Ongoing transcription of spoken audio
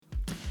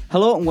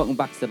Hello and welcome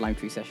back to the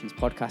Labyrinthine Sessions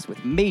podcast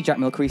with me, Jack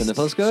Milcrease.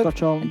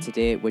 And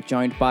today we're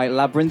joined by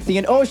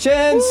Labyrinthine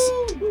Oceans.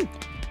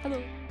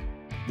 Hello.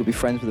 You'll be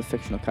friends with a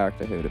fictional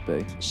character. Who would it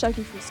be?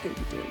 Shaggy from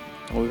Scooby-Doo.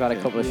 Well, we've had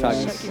a couple of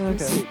Shaggies. Shaggy from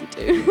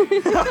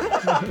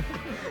Scooby-Doo.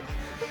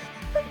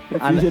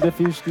 You did a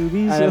few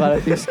Scoobies. And I've had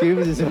a few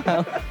Scoobies as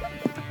well.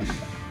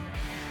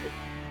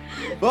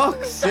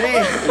 Fuck's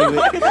sake!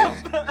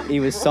 He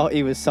was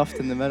soft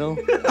in the middle.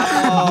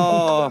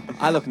 Oh,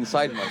 I look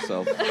inside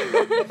myself.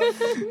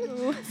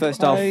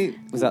 First off,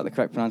 was that the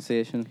correct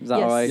pronunciation? Was that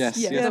Yes. all right? Yes.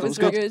 Yeah, Yes, that was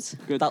very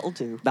good. That'll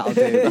do. That'll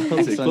do.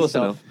 Excellent Close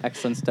stuff. enough.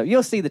 Excellent stuff.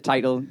 You'll see the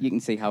title. You can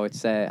see how it's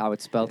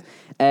spelled.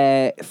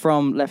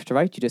 From left to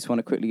right, you just want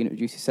to quickly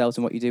introduce yourselves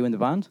and what you do in the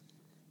band.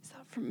 Is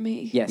that from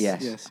me?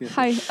 Yes.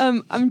 Hi,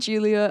 I'm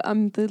Julia.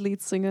 I'm the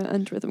lead singer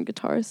and rhythm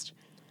guitarist.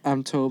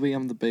 I'm Toby,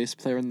 I'm the bass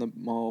player and the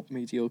more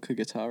mediocre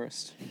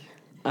guitarist.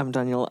 I'm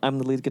Daniel. I'm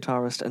the lead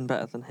guitarist and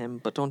better than him,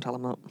 but don't tell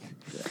him that.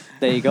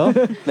 There you go.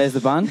 There's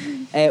the band.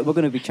 We're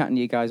going to be chatting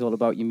to you guys all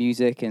about your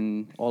music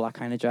and all that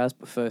kind of jazz.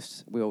 But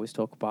first, we always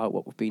talk about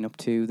what we've been up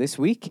to this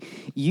week.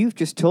 You've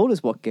just told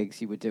us what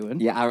gigs you were doing.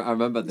 Yeah, I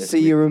remember this. So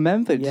you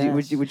remembered.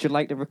 Yes. Would you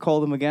like to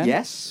recall them again?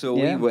 Yes, so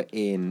Yeah. we were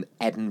in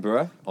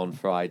Edinburgh on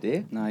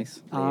Friday.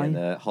 Nice. In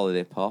a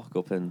holiday park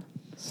up in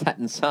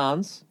Setton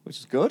Sands, which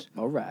is good.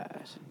 All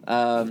right.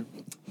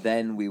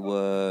 Then we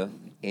were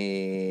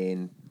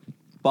in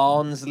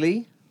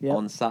Barnsley Yep.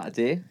 on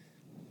Saturday,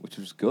 which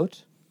was good.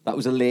 That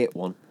was a late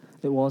one.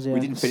 It was, yeah. We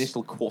didn't finish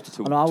till quarter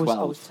to And I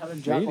 12. was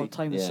telling Jack Really? what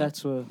time the Yeah.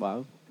 sets were.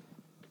 Wow.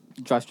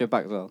 Drive straight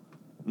back as well.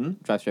 Hmm?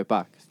 Drive straight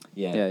back.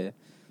 Yeah. Yeah.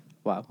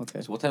 Wow.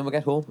 Okay. So what time did we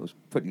get home? It was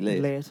pretty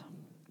late. Late. It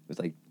was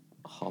like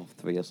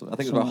 3:30 or something. I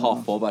think it was about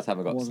Something 4:30 by the time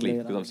I got to was sleep, late,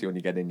 because I obviously when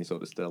you get in, you're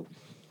sort of still.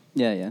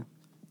 Yeah. It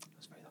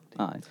was very long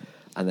day. Alright.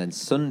 And then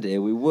Sunday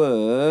we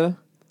were...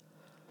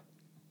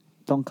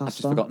 I've just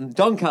Doncaster. forgotten.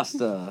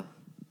 Doncaster.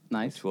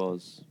 Nice. Which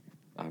was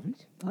average.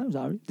 That was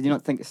alright. Did you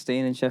not think of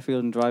staying in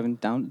Sheffield and driving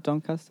down to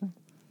Doncaster?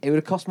 It would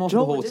have cost more Do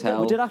you for the know what we did-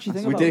 hotel. we did actually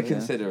think we about did it, yeah.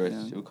 consider it.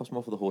 Yeah. It would cost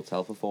more for the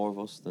hotel for 4 of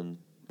us than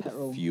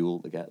Petrol. fuel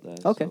to get there.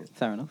 Okay. So,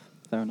 Fair enough.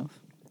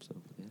 so,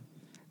 yeah.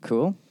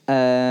 Cool.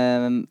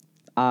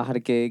 I had a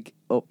gig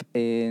up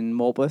in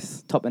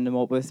Morpeth, top end of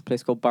Morpeth, a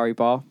place called Barry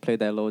Bar. Played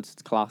there loads.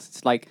 It's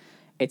class.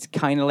 It's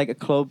kind of like a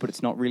club, but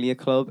it's not really a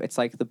club. It's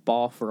like the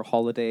bar for a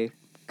holiday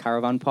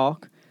caravan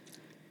park.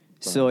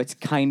 So it's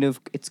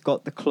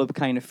got the club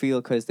kind of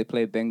feel because they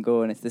play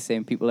bingo and it's the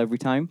same people every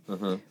time.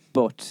 Uh-huh.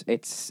 But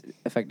it's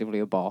effectively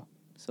a bar.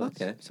 So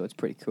Okay. it's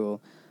pretty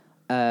cool.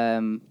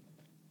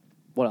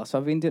 What else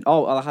have I been doing?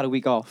 Oh, I had a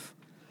week off.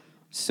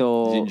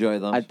 So Did you enjoy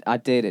that? I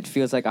did. It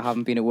feels like I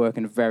haven't been at work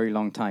in a very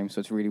long time,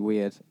 so it's really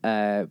weird.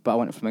 But I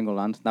went to Flamingo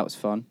Land. That was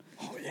fun.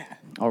 Oh yeah.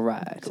 All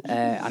right.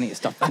 I need to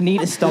stop. I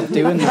need to stop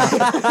doing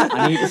that.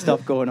 I need to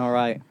stop going. All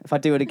right. If I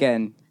do it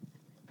again,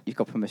 you've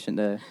got permission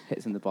to hit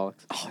us in the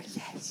bollocks. Oh, yes.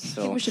 I think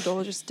So we should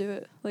all just do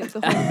it. Like the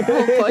whole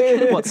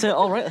podcast. What's it?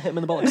 All right, hit him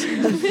in the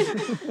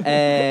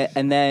bollocks.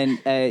 and then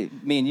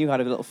me and you had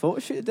a little photo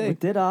shoot today,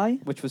 Did I?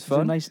 which was It was a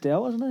fun. nice day,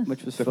 wasn't it?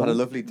 Which was We've fun. had a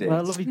lovely day. We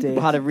had a lovely day.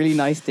 We had a really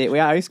nice date. We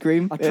had ice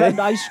cream. I tried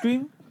ice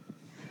cream.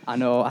 I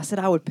know. I said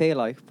I would pay,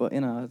 but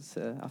it's,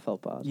 I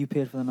felt bad. You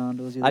paid for the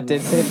Nando's. the I other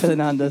did week. pay for the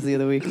Nando's the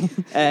other week.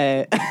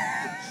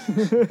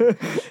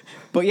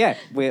 But yeah,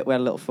 we had a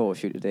little photo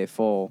shoot today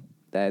for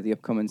the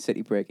upcoming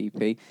City Break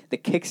EP. The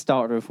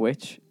Kickstarter of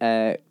which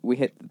we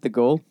hit the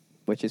goal,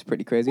 which is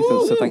pretty crazy.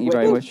 So thank you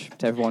very much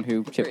to everyone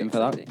who chipped in for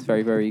that. It's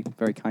very, very,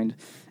 very kind.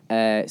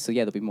 So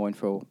yeah, there'll be more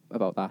info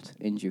about that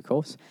in due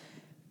course.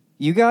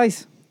 You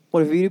guys,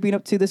 what have you been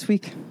up to this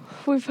week?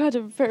 We've had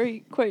a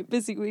quite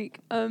busy week.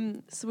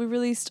 So we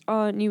released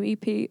our new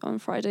EP on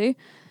Friday,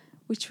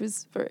 which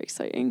was very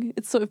exciting.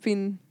 It's sort of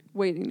been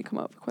waiting to come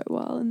out for quite a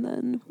while, and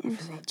then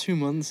For about 2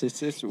 months, it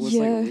was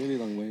Yeah. like a really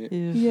long wait.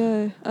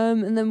 yeah.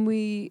 And then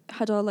we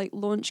had our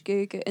launch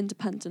gig at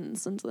Independent in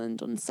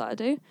Sunderland on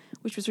Saturday,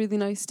 which was really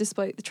nice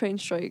despite the train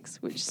strikes,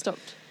 which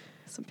stopped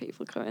some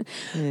people coming.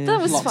 That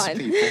was Lots fine. of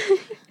people.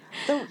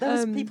 There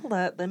was Um, people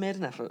there. They made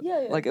an effort.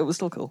 Yeah, yeah. Like, it was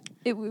still cool.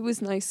 It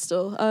was nice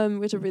still.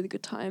 We had a really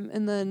good time.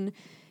 And then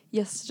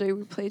yesterday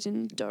we played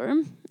in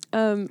Durham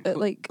at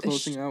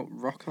Closing out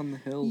Rock on the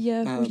Hill.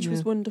 which was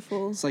Yeah.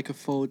 wonderful. It's like a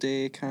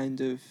 4-day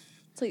kind of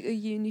It's like a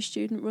uni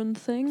student run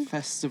thing.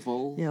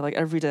 festival. Yeah, like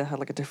every day had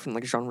like a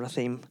different genre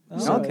theme. Oh,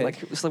 So okay.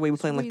 like it was like we were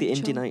playing like the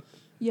Really indie chill. night.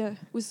 Yeah, it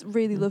was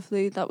really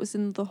lovely. That was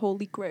in the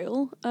Holy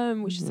Grail,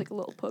 which is like a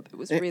little pub. It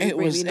was really, It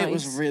was really nice. it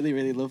was really,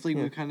 really lovely.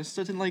 We Yeah. were kind of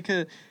stood in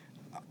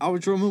our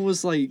drummer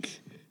was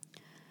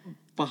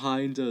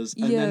behind us,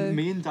 and Yeah. then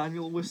me and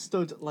Daniel were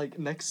stood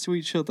next to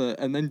each other,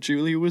 and then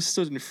Julia was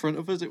stood in front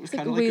of us. It was It's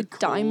like kind a of weird cone.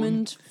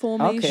 diamond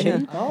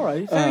formation. All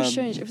right. Very Um,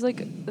 strange. It was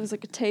there was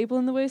like a table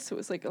in the way, so it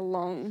was like a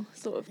long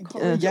sort of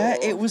corridor. Yeah,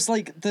 it was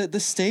the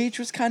stage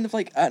was kind of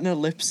like at an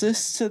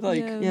ellipsis to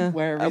Yeah.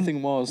 where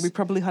everything was. We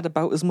probably had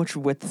about as much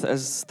width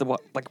as the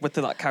width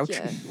of that couch.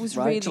 Yeah, it was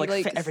Right, really to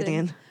like fit everything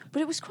thin. in.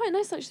 But it was quite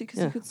nice actually because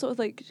Yeah. you could sort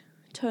of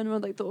turn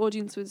around. The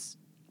audience was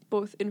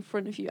both in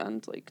front of you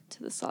and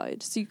to the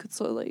side, so you could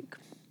sort of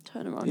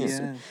turn around.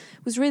 Yeah.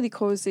 It was really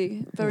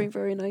cozy, very,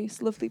 very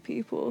nice, lovely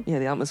people. Yeah,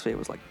 the atmosphere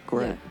was like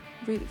great. Yeah,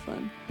 really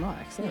fun. Oh,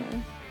 excellent. Yeah.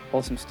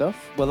 Awesome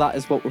stuff. Well, that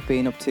is what we've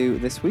been up to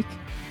this week.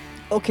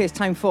 Okay, it's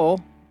time for...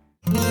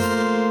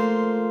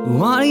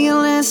 What are you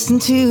listening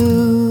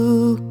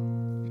to?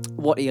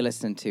 What are you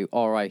listening to?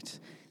 All right.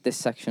 This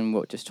section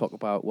we'll just talk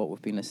about what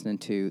we've been listening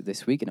to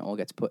this week, and it all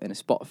gets put in a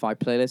Spotify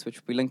playlist, which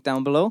will be linked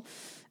down below.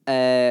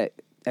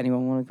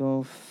 Anyone want to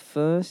go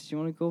first? Do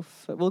you want to go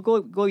first? We'll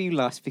go you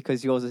last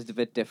because yours is a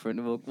bit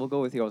different. We'll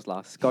go with yours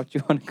last. Scott, do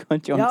you want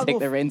to take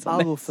the reins on I'll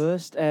this? go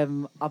first. I've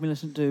been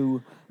listening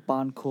to a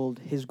band called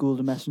His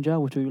Golden Messenger,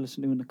 which we were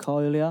listening to in the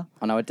car earlier.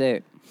 On our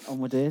date. On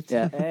my date.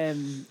 Yeah.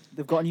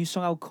 They've got a new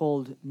song out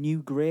called New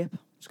Grape,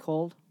 it's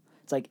called.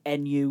 It's like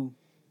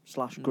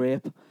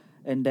NU/grape.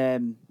 And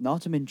no,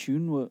 it's a in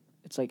tune.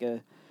 It's like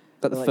a...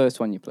 That the like, first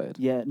one you played?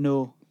 Yeah,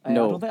 no. I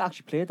No. don't think I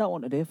actually played that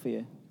one today for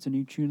you. It's a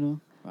new tuner.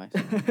 Right.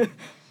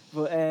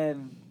 But We're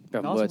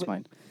having words,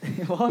 mind.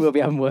 What? We'll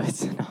be having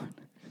words.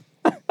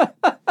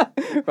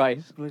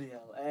 Right. Bloody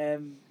hell.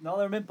 No,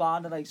 they're a mid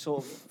band, like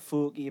sort of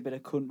folky, a bit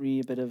of country,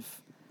 a bit of...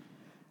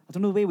 I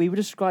don't know the way we were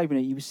describing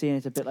it. You were saying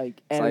it's a bit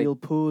like It's Ariel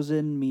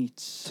Posen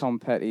meets Tom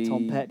Petty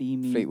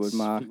meets Fleetwood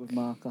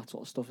Mac. that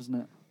sort of stuff, isn't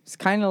it? It's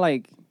kind of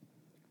like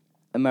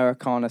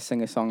Americana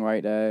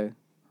singer-songwriter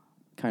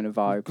kind of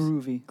vibes.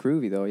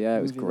 Groovy. Though, yeah.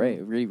 It was Groovy, great.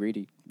 though.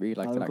 Really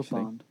liked They're it, a good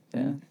actually. band.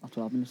 Yeah. That's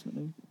what I've been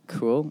listening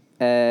Cool.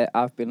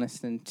 I've been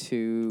listening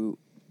to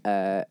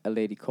a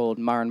lady called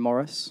Maren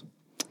Morris,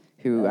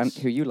 who Yes.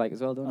 who you like as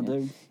well, to. don't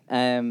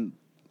I you?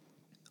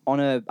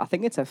 do. I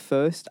think it's her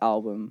first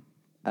album.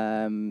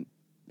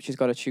 She's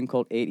got a tune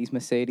called 80s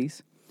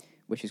Mercedes,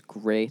 which is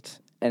great,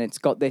 and it's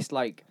got this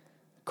like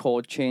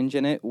chord change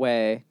in it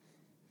where,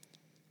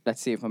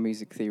 let's see if my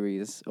music theory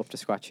is up to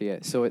scratch here.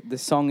 So the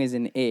song is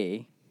in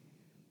A,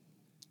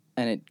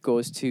 and it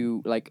goes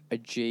to like a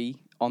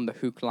G on the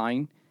hook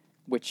line,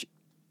 which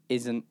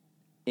isn't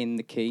in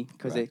the key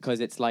because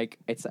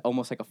it's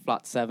almost like a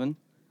flat 7.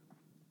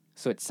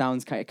 So it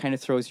sounds it kind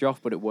of throws you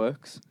off, but it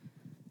works.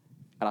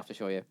 I'll have to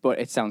show you, but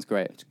it sounds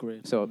great. It's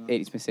great. So No.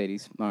 80s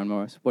Mercedes, Maren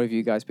Morris. What have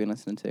you guys been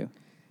listening to?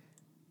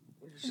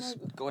 Just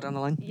go down the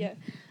line. Yeah.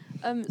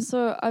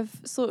 So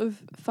I've sort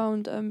of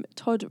found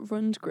Todd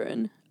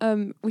Rundgren,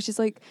 which is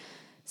like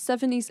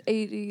 70s,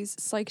 80s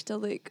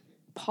psychedelic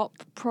pop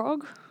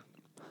prog.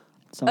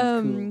 Sounds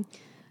cool.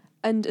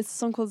 And it's a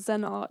song called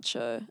Zen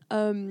Archer.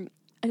 And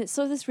it's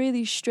sort of this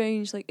really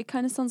strange, like it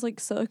kind of sounds like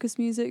circus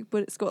music,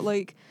 but it's got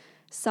like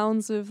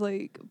sounds of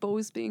like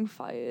bows being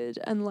fired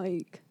and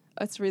like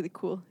it's really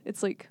cool.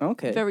 It's like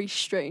very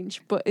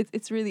strange, but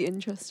it's really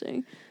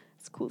interesting.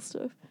 It's cool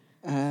stuff.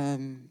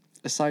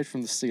 Aside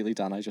from the Steely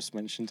Dan I just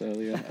mentioned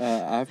earlier,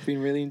 I've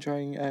been really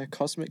enjoying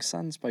Cosmic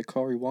Sands by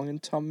Corey Wong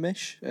and Tom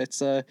Misch.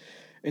 It's a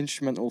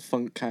instrumental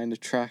funk kind of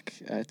track.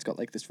 It's got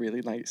like this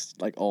really nice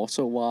like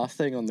auto wah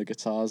thing on the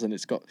guitars, and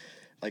it's got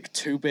like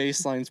 2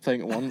 bass lines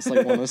playing at once,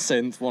 like one a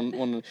synth,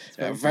 one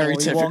very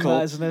typical.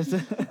 Wong, isn't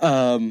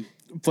it?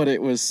 But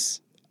it was.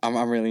 I'm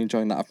really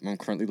enjoying that. I'm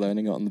currently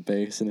learning it on the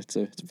bass, and it's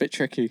a bit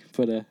tricky,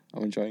 but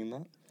I'm enjoying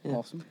that. Yeah.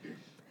 Awesome.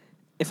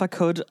 If I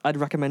could, I'd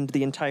recommend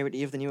the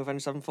entirety of the new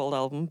Avenged Sevenfold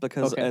album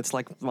because Okay. it's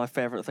like my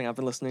favourite thing I've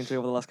been listening to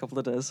over the last couple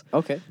of days.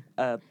 Okay.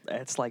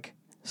 It's like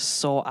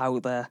so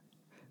out there.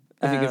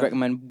 If you could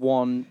recommend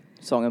one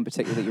song in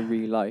particular that you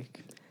really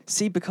like.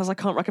 See, because I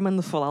can't recommend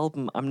the full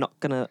album, I'm not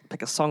going to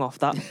pick a song off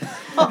that.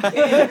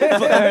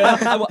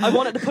 I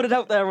wanted to put it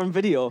out there on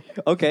video.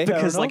 Okay.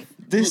 Because, like,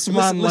 This listen-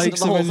 man listen to likes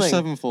the whole Avenged thing.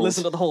 Sevenfold.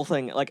 Listen to the whole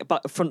thing, like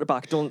front to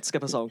back. Don't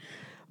skip a song.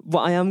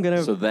 What I am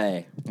gonna,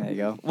 There you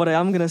go. what I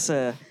am gonna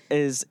say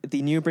is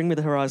the new Bring Me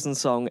the Horizon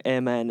song,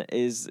 Amen,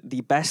 is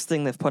the best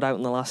thing they've put out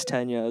in the last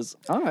 10 years.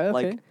 All right.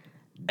 Okay.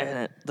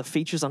 Like, the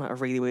features on it are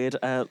really weird.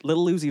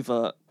 Little Uzi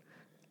Vert,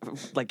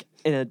 like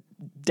in a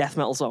death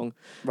metal song,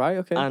 Right.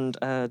 Okay. and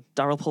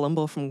Daryl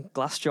Palumbo from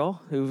Glassjaw,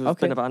 who've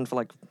Okay. been a band for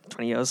like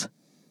 20 years.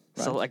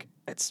 So Right. like,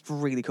 it's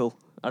really cool.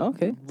 I've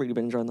Okay. really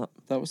been enjoying that.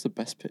 That was the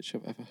best pitch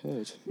I've ever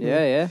heard.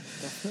 Yeah.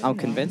 I'm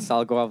convinced.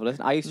 I'll go have a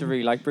listen. I used to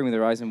really like Bring Me the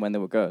Horizon when they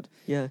were good.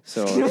 Yeah.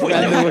 So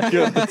When they were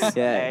good.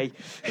 yeah. Hey.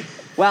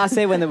 Well, I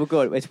say when they were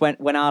good. It's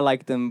when I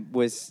liked them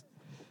was,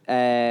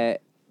 well,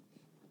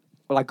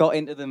 I got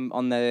into them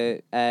on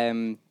the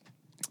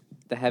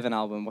Heaven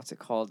album. What's it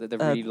called? The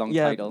really long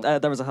title.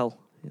 There Was a Hell.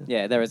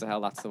 Yeah, There Is a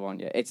Hell. That's the one.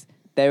 Yeah, it's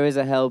There Is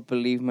a Hell.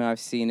 Believe me, I've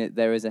seen it.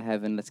 There is a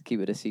heaven. Let's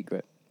keep it a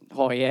secret.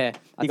 Oh yeah,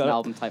 that's got an it.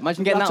 album title.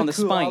 Imagine getting that on the That's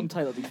a cool spine. album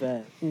title, to be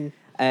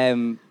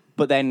fair.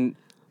 But then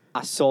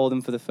I saw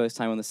them for the first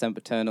time on the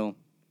Sempiternal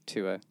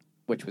tour,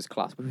 which was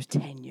class. But it was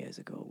 10 years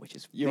ago, which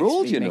is You're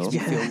old, you makes know. me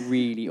feel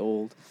really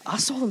old. I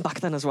saw them back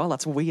then as well.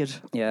 That's weird.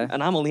 Yeah.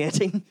 And I'm only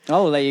 18.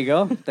 Oh, there you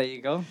go. There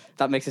you go.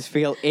 That makes us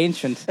feel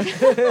ancient.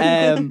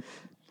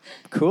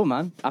 Cool,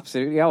 man.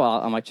 Absolutely. Yeah,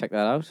 well, I might check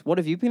that out. What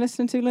have you been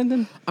listening to,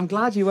 Lyndon? I'm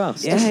glad you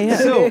asked.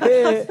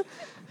 Yeah.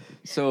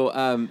 So,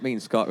 me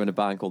and Scott are in a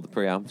band called the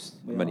Preamps.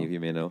 We Many are. of you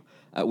may know.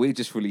 We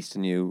just released a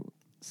new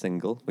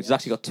single, which has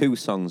actually got 2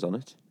 songs on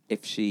it.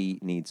 If She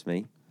Needs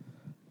Me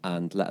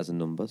and Letters and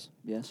Numbers.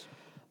 Yes.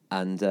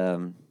 And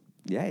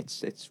yeah,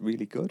 it's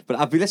really good. But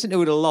I've been listening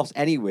to it a lot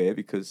anyway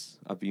because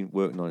I've been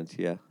working on it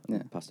here,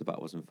 past the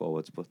backwards and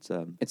forwards. But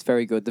It's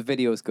very good. The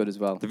video is good as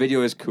well. the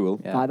video is cool.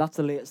 Yeah. That's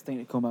the latest thing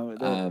to come out.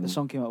 The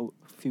song came out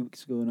a few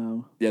weeks ago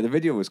now. Yeah, the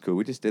video was cool.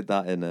 We just did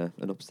that in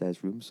an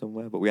upstairs room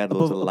somewhere, but we had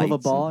loads of Above lights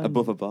a bar in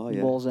above a bar.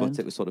 Yeah, Wall's but End.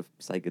 it was sort of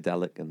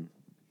psychedelic and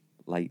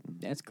light. And,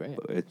 Yeah, it's great.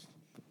 but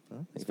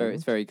It's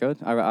very good.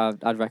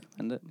 I'd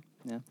recommend it.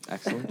 Yeah.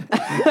 excellent.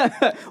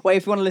 Well,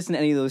 if you want to listen to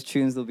any of those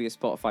tunes, there'll be a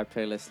Spotify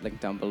playlist linked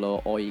down below,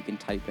 or you can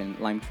type in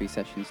Limetree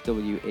Sessions,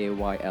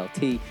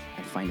 WAYLT,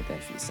 and find it there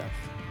for yourself.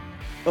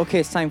 Okay,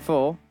 it's time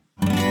for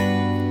The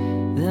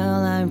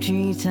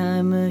Limetree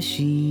Time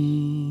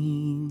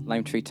Machine.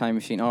 Limetree Time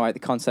Machine. All right, the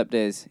concept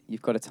is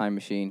you've got a time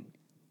machine.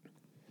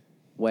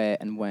 Where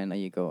and when are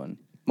you going?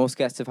 Most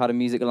guests have had a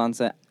musical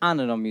answer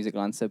and a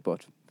non-musical answer,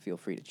 but feel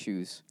free to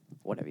choose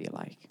whatever you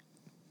like.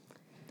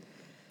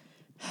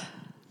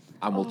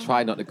 And we'll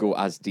try not to go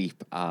as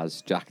deep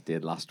as Jack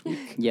did last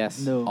week.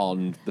 Yes. No.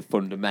 On the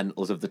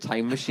fundamentals of the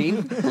time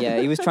machine. Yeah,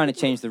 he was trying to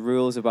change the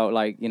rules about,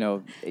 like,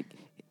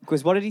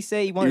 because what did he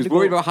say? He was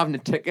worried about having a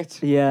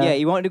ticket. Yeah.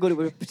 He wanted to go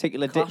to a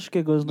particular Clash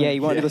gig, wasn't it? Yeah, he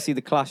wanted to go see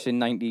the Clash in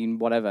 19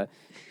 whatever,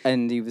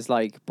 and he was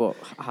like, "But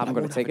I haven't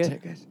got a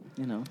ticket."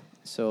 You know,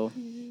 so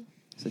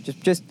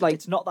just like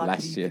It's not that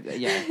Bless deep. you.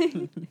 yeah,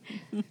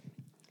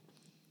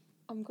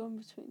 I'm going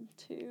between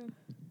two.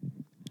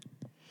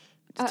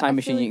 it's a I time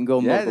machine. feel You can go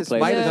Yeah, multiple there's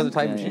places. spiders on the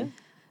time Yeah, machine.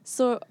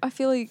 So I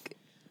feel like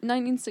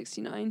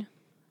 1969,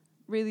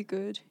 really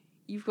good.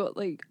 You've got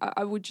like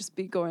I would just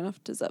be going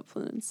after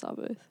Zeppelin and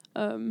Sabbath.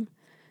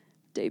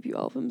 Debut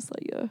albums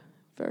that year,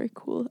 very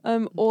cool.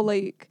 Or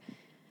like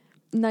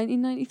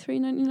 1993,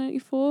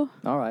 1994,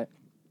 All right,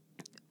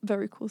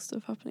 very cool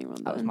stuff happening around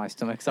that was then. my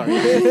stomach. Sorry.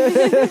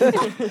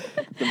 The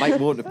mic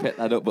won't have picked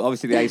that up, but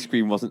obviously the ice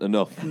cream wasn't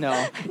enough.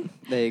 No,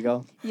 there you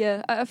go.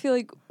 Yeah, I feel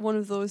like one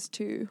of those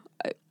two.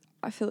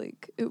 I feel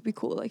like it would be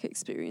cool to like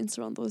experience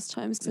around those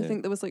times because I Yeah.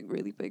 think there was like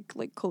really big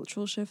like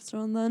cultural shifts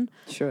around then.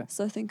 Sure.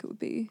 So I think it would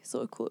be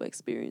sort of cool to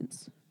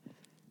experience.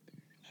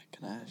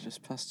 Can I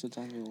just pass to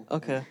Daniel?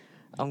 Okay,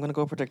 I'm gonna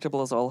go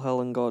predictable as all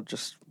hell and go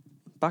just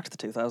back to the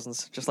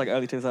 2000s, just like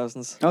early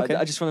 2000s. Okay.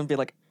 I just want to be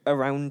like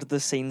around the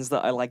scenes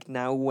that I like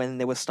now when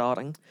they were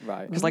starting.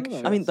 Right. Because like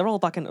I mean they're all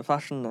back into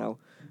fashion now,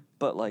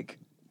 but like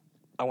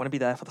I want to be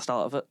there for the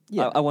start of it.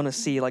 Yeah. I want to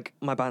see like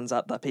my bands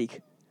at their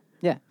peak.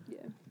 Yeah. Yeah.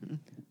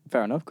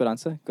 Fair enough. Good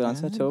answer. Good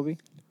answer, Yeah. Toby.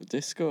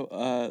 Disco.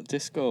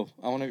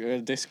 I want to go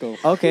to disco.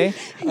 Okay.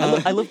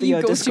 I love the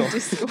You go disco. to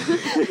disco.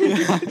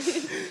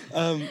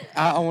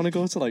 I want to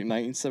go to like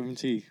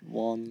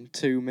 1971,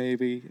 2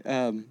 maybe.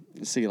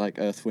 See like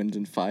Earth, Wind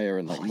and Fire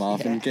and like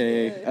Marvin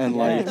Gaye and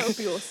like That would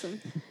be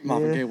awesome.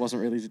 Marvin Gaye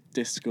wasn't really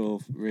disco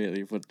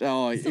really, but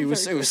Still it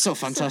was very good. so Still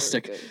very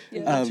fantastic. good.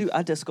 Yeah. To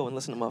add disco and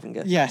listen to Marvin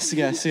Gaye. Yes.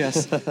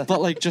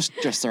 But like just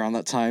around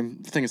that time,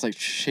 things like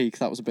Chic,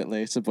 that was a bit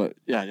later, but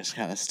yeah, just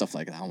kind of stuff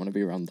like that. I want to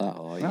be around that.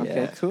 Oh,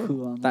 Okay. Cool.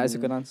 Cool answer, That is a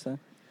good answer.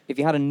 If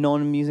you had a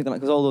non-musical,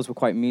 because all those were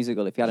quite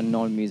musical, if you had a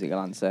non-musical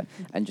answer,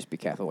 and just be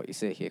careful what you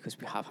say here, because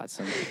we have had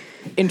some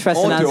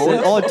interesting Or answers.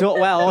 don't. Or don't.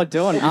 Well, or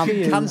don't. You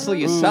can cancel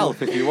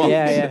yourself if you want.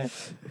 Yeah.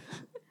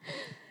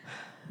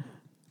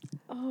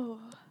 Oh,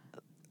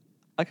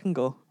 I can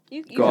go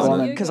you Go on,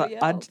 then. because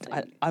I'll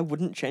I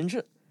wouldn't change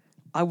it.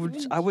 I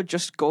would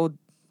just go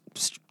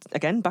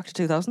again back to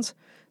 2000s.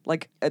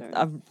 Like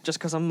I'm just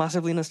because I'm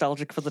massively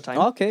nostalgic for the time.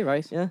 Okay,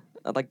 right. Yeah,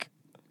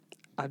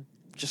 I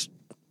just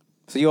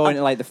So you're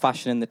into like the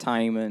fashion and the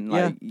time and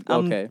like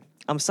okay.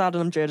 I'm sad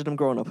and I'm jaded. I'm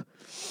growing up.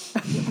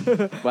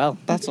 Well,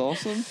 That's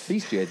awesome.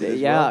 He's jaded as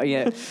yeah, well.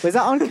 yeah. Was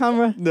that on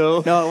camera?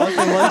 No. No, it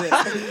wasn't. Was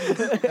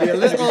it? A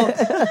little.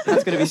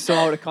 That's going to be so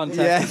out of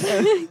context.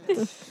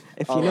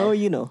 If you know,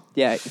 you know.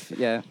 Yeah,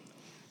 yeah.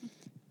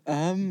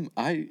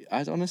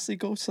 I'd honestly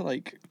go to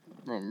like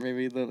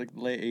maybe the like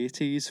late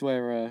 80s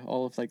where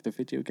all of like the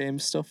video game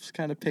stuff's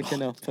kind of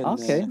picking up and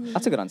Okay,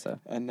 that's a good answer.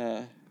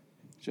 and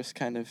just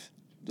kind of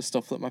the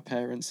stuff that my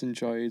parents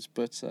enjoyed,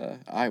 but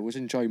I would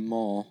enjoy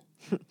more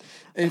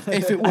if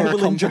it were I a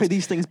will enjoy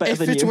these things better if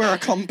than it you. were a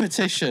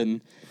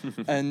competition,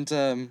 and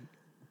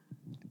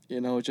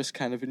just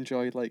kind of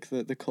enjoy like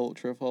the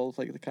culture of all of,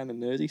 like the kind of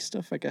nerdy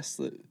stuff. I guess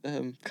that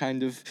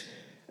kind of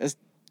has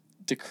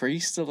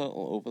decreased a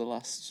little over the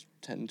last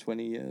 10,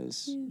 20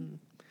 years.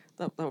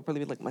 That would probably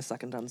be like my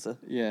second answer.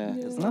 Yeah.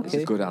 Yeah. That's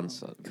Okay. a good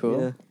answer.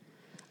 Cool. Yeah.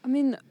 I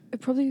mean,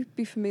 it'd probably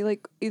be for me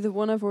like either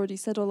one I've already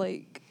said or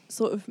like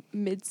sort of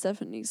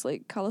mid-70s,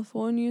 like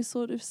California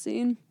sort of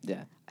scene.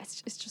 Yeah.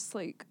 It's just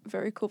like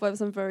very cool vibes.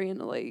 I'm very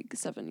into like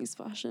 70s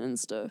fashion and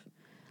stuff.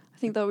 I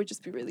think that would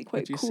just be really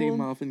quite Did you cool. see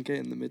Marvin Gaye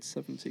in the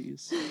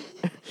mid-70s?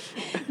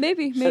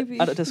 Maybe.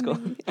 At a disco.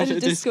 Maybe. At a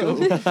disco.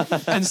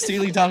 And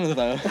Steely Dan are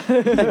there.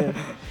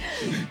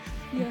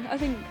 Yeah, I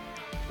think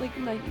like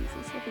 90s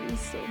and 70s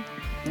still.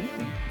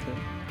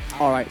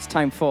 All right, it's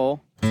time for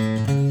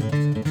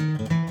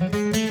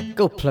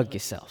Go plug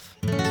yourself.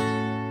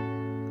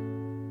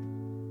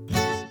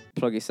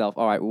 Plug Yourself.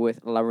 All right, we're with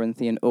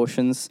Labyrinthine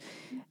Oceans.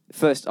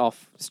 First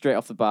off, straight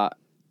off the bat,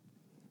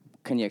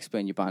 can you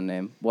explain your band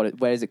name? Where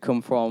does it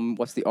come from?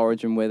 What's the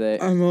origin with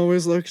it? I'm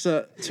always looked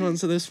at to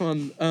answer this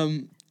one.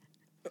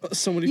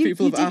 So many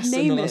people you have did asked in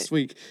name the last it.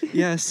 week.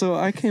 Yeah, so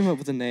I came up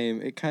with a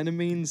name. It kind of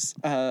means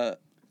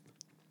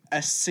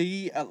a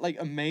sea,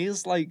 like a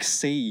maze-like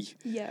sea.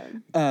 Yeah.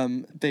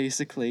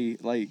 Basically,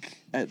 like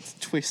a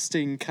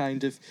twisting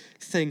kind of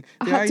thing.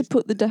 I had to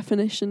put the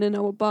definition in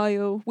our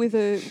bio with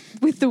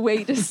the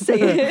way to say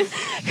it.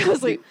 I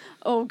was like,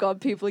 oh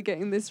god, people are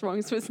getting this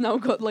wrong. So it's now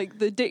got like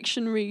the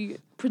dictionary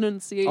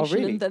pronunciation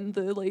really? and then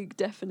the like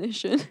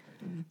definition.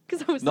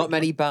 Because I was Not like,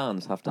 many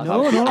bands have to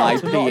No, have no, not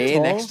at IPA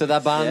all. next to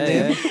their band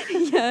Yeah,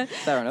 name. yeah.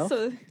 Fair enough.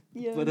 So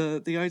yeah.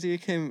 But the idea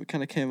came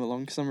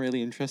along because I'm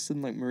really interested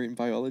in like marine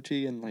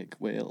biology and like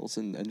whales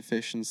and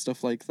fish and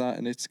stuff like that,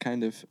 and it's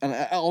kind of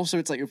also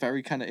it's like a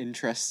very kind of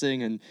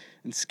interesting and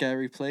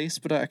scary place.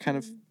 But I kind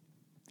of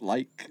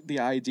like the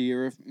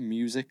idea of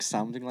music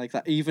sounding like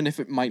that, even if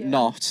it might Yeah.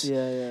 not.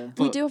 Yeah. we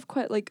but- do have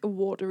quite like a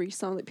watery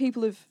sound. Like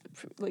people have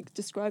like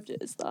described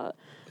it as that.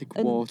 Like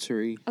And-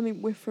 watery. I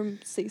mean, we're from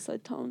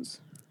seaside towns.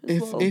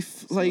 As well,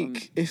 If so-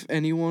 if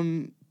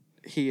anyone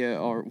here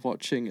or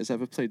watching has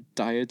ever played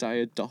Dire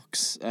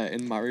Docks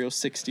in Mario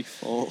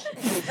 64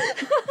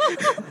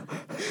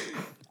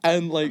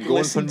 and like Going for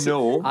listen to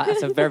no.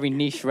 That's a very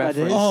niche That is.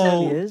 reference.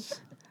 Oh. It is.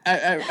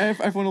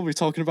 everyone will be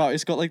talking about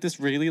it's got like this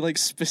really like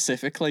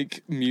specific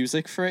like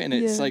music for it, and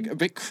it's Yeah. like a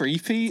bit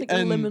creepy, it's like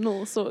a and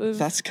liminal sort of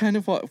that's kind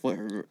of what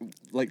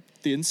like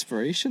the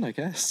inspiration, I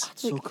guess.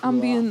 So like cool.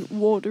 ambient,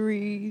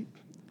 watery,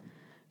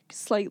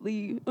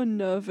 slightly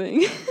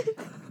unnerving.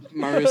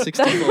 Mario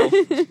 64.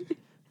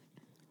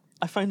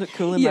 I find it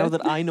cool Yeah. now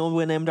that I know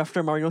we're named after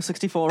a Mario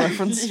 64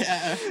 reference.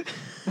 Yeah.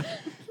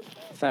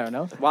 Fair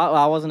enough. Well,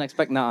 I wasn't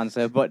expecting that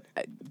answer, but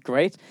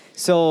great.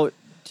 So,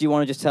 do you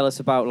want to just tell us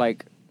about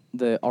like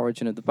the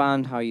origin of the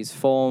band, how he's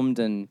formed,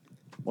 and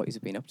what he's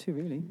been up to,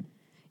 really?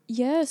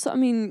 Yeah, so I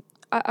mean,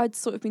 I'd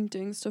sort of been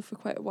doing stuff for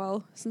quite a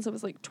while since I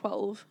was like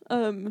 12.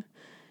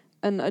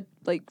 And I'd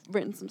like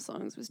written some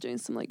songs, was doing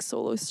some like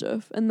solo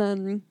stuff, and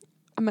then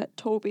I met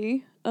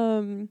Toby.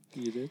 You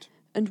did.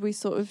 And we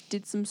sort of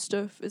did some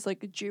stuff as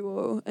like a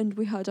duo, and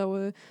we had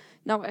our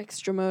now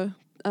ex-drummer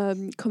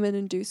come in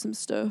and do some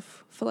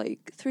stuff for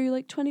like through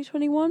like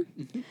 2021.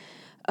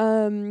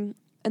 And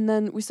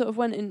then we sort of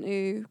went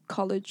into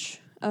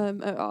college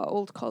at our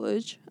old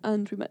college,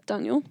 and we met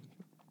Daniel.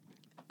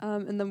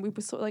 And then we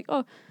were sort of like,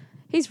 oh,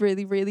 he's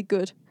really, really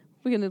good.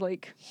 We're gonna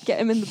like get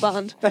him in the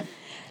band.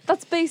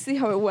 That's basically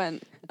how it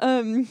went.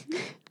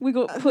 We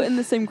got put in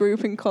the same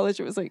group in college.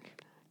 It was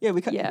like, Yeah,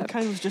 we Yeah.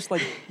 kind of just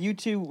like, you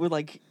two were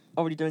like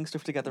already doing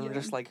stuff together, and we're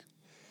Yeah. just like,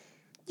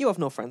 you have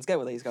no friends, get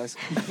with these guys.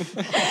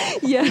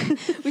 yeah,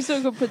 we sort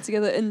of got put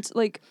together, and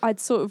like I'd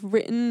sort of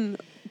written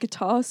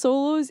guitar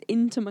solos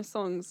into my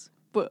songs,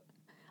 but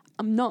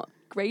I'm not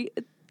great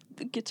at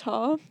the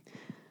guitar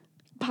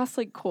past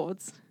like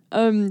chords.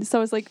 So I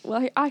was like,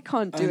 well, I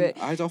can't do it.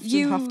 I'd often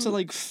You- have to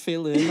like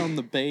fill in on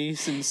the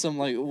bass in some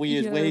like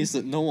weird Yeah. ways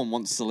that no one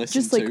wants to listen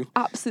Just like to.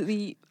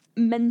 absolutely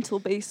mental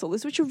bass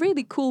solos, which are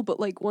really cool, but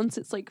like once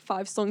it's like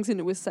 5 songs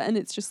into a set and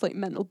it's just like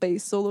mental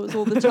bass solos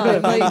all the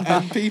time, like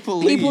And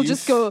people people leave.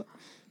 just go,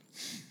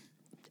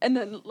 and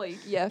then like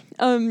yeah.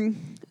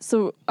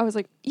 So I was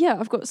like, yeah,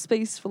 I've got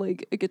space for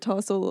like a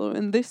guitar solo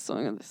in this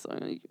song and this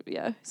song.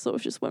 Yeah, sort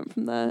of just went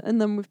from there, and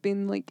then we've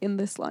been like in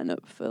this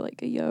lineup for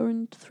like a year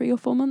and 3 or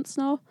 4 months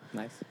now.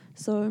 Nice.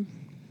 So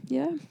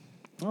yeah,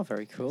 Oh,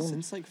 very cool.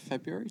 Since like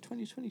February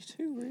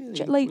 2022,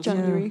 really. late Was it?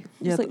 January.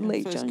 Yeah, It's like the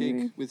late First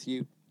January. gig with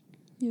you.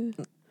 Yeah,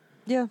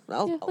 Yeah, yeah,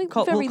 like we'll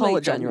call very late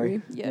it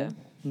January. Yeah.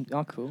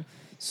 Oh, cool.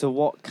 So,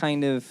 what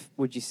kind of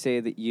would you say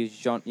that you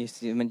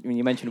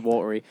you mentioned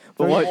Watery,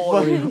 but Very what,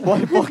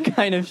 watery. what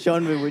kind of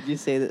genre would you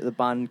say that the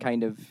band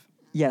kind of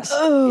Yes.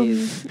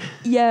 is?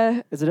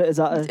 Yeah, Is that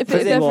a a bit of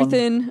fitting one?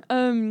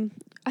 everything.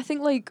 I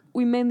think like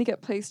we mainly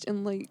get placed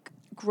in like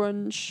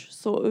grunge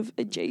sort of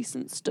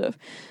adjacent stuff.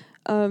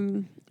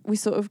 We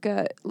sort of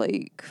get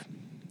like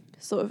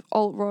sort of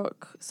alt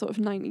rock, sort of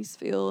 90s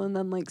feel, and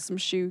then like some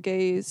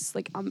shoegaze,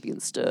 like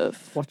ambient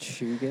stuff. What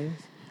shoegaze?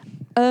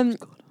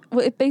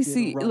 Well, it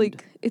basically rhymed.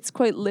 like it's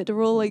quite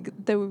literal. Like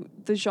the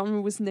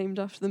genre was named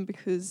after them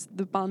because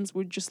the bands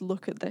would just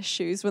look at their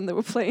shoes when they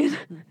were playing.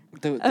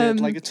 They had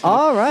like a ton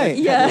All of, right.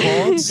 like, Yeah.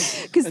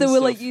 pedal-boards Because they and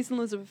were like stuff. using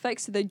loads of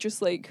effects, so they'd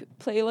just like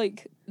play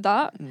like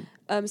that.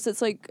 So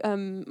it's like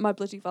My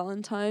Bloody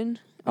Valentine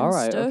and All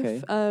right, stuff.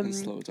 okay. and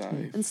slow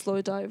dive. And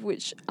Slow Dive,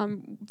 which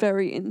I'm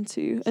very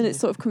into, and it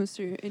sort of comes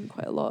through in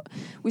quite a lot.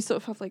 We sort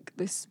of have like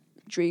this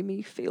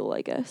dreamy feel,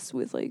 I guess,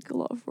 with like a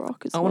lot of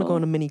rock as I well. want to go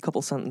on a mini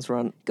couple sentence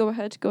rant. Go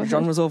ahead.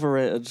 Genre's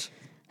overrated.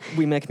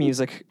 We make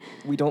music.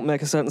 We don't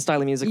make a certain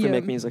style of music, we Yeah.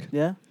 make music.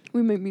 Yeah.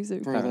 We make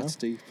music. Bro, that's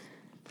deep.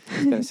 I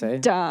was gonna say.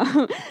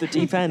 Damn. The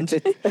deep end.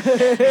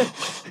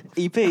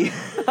 EP.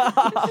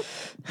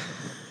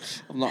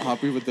 I'm not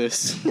happy with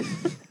this.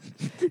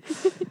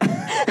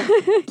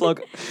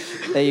 Plug.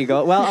 There you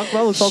go. Well,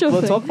 we'll talk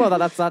Sure thing. about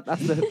that.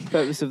 That's the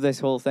purpose of this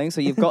whole thing.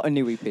 So you've got a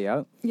new EP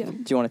out. Yeah.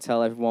 Do you want to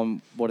tell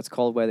everyone what it's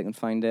called, where they can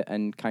find it,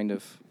 and kind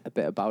of a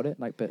bit about it,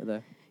 like bit of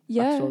the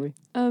Yeah.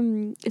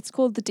 Backstory? It's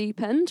called The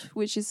Deep End,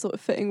 which is sort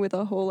of fitting with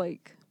our whole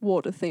like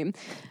water theme.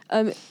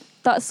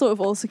 That sort of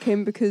also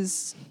came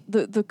because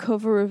the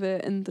cover of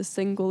it and the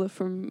single are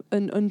from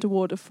an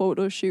underwater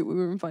photo shoot we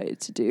were invited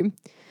to do.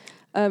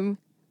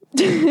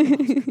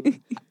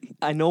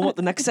 I know what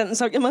the next sentence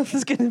out your mouth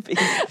is going to be.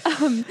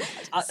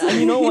 And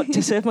you know what?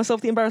 To save myself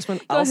the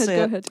embarrassment, I'll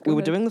say it. We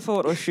were doing the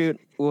photo shoot.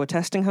 We were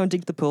testing how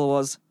deep the pool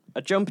was.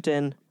 I jumped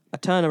in. I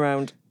turn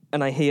around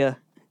and I hear,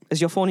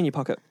 "Is your phone in your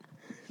pocket?"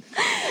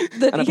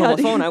 And I pull my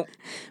phone out,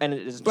 and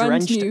it is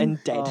drenched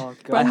and dead. Oh,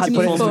 God. I had Brand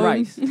the new phone phone.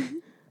 rice.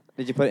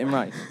 Did you put it in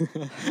rice?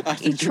 I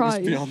think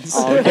tried. it was Beyonce.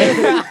 Oh,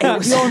 okay.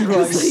 Beyond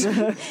rice.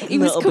 He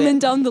was Little coming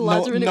bit. down the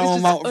ladder and it no was just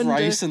amount of under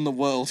rice in the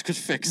world could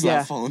fix Yeah,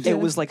 that phone. it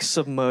was like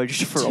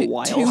submerged for a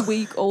while.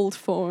 2-week-old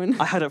phone.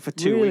 I had it for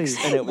 2 Really? weeks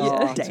and it was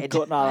Oh, dead.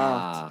 cut that out.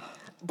 Ah.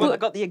 But I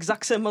got the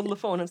exact same model of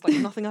phone and it's like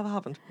nothing ever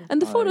happened.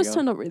 And the Oh, there photos you go.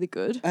 turned out really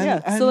good.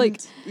 Yeah. So,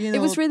 like, you it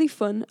was know, really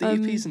fun. The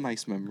EP's a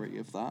nice memory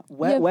of that.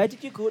 Where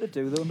did you go to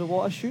do the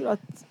underwater shoot?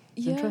 That's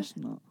Yeah.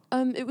 interesting. That.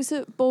 It was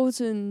at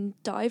Bolton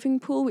Diving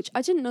Pool, which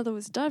I didn't know there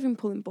was a diving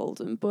pool in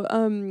Bolton, but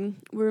we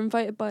were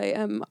invited by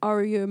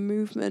Aria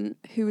Movement,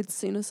 who had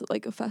seen us at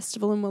like a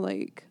festival and were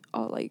like,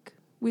 "Oh, like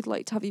we'd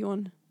like to have you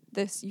on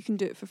this. You can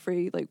do it for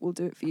free. Like we'll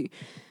do it for you."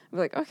 We're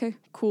like, "Okay,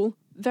 cool."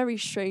 Very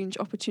strange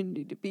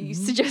opportunity to be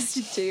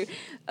suggested to,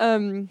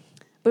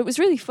 but it was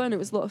really fun. It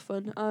was a lot of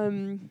fun.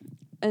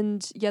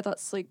 And yeah,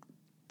 that's like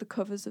the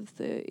covers of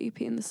the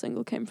EP and the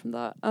single came from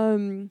that.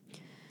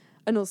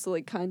 And also,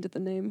 like, kind of the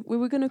name. We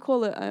were going to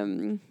call it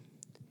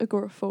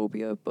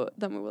agoraphobia, but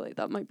then we were like,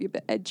 that might be a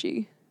bit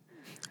edgy.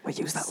 We'll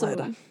use that So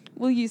later.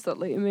 we'll use that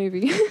later,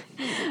 maybe.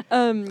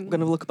 I'm going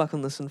to look back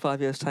on this in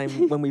 5 years'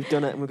 time when we've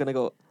done it and we're going to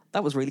go,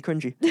 that was really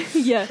cringy.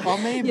 Yeah. Or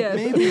maybe, Yeah.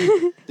 maybe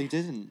they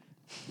didn't.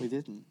 We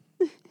didn't.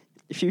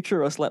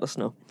 Future us, let us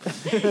know.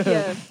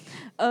 Yeah.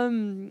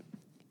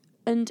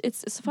 And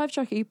it's a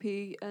 5-track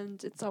EP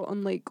and it's out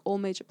on like all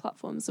major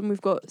platforms, and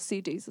we've got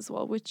CDs as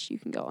well, which you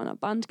can get on our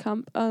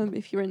Bandcamp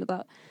if you're into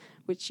that,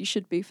 which you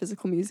should be.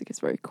 Physical music is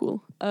very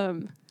cool. I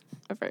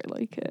very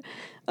like it.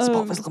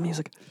 Support physical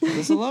music.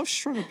 There's a lot of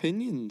strong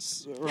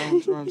opinions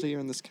around here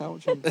in this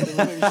couch.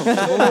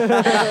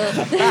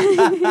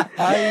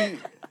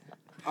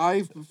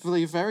 I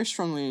believe very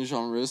strongly in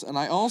genres, and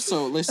I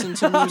also listen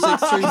to music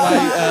through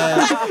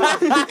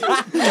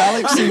my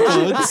Galaxy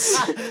Buds.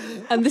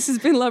 And this has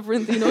been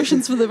Labyrinthine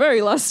Oceans for the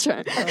very last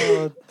time.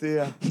 Oh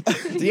dear.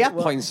 Do you have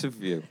points of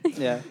view?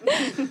 Yeah.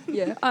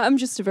 Yeah, I'm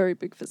just a very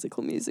big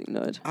physical music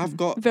nerd. I've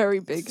got Very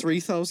big.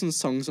 3,000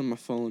 songs on my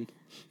phone.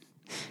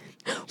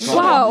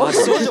 Wow.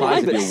 That's So the do I,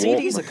 size of but your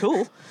CDs are Walkman.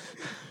 cool.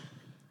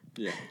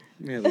 Yeah,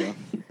 they are.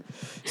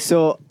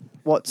 So,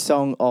 what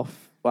song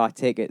off? Well, I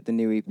take it the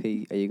new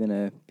EP. Are you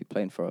gonna be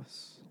playing for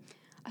us?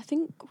 I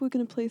think we're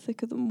going to play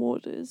Thicker Than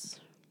Waters.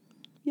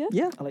 Yeah?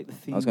 Yeah. I like the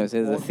theme. I was gonna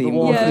say the Water- theme.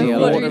 water- Yeah, thing, I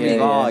watery like it,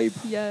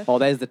 vibe. Yeah. Oh,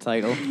 there's the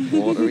title.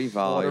 Watery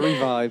vibe. Watery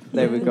vibe.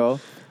 There we Yeah. go.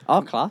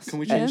 Oh, class. Can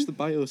we Yeah. change the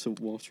bio to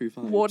Watery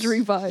Vibes?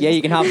 Watery vibes. Yeah,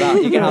 you can have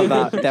that. You can have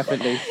that.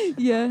 Definitely.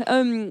 Yeah,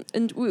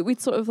 and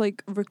we'd sort of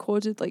like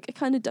recorded like a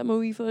kind of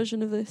demo-y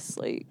version of this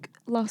like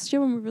last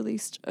year when we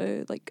released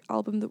a like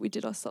album that we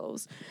did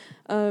ourselves,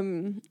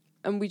 and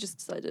we just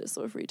decided to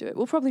sort of redo it.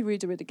 We'll probably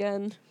redo it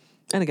again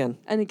And again.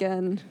 and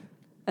again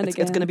and It's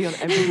again. going to be on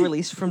every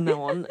release from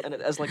now on, and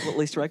it has like a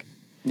little Easter egg.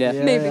 Yeah.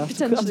 Maybe, that's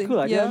a potentially, cool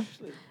idea,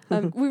 yeah.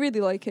 actually. We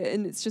really like it,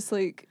 and it's just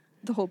like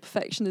the whole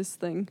perfectionist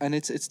thing. And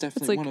it's It's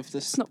definitely like one of the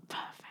it's not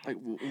perfect. like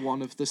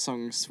one of the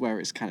songs where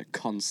it's kind of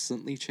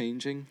constantly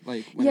changing.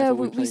 Like Yeah, whenever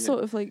we play sort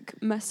it. of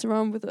like mess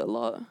around with it a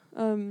lot.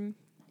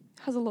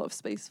 Has a lot of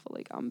space for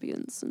like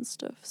ambience and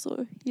stuff.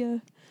 So yeah.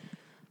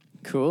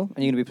 Cool.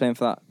 And you're gonna be playing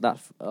for that.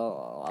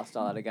 Oh, I'll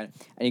start that again.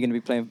 And you're gonna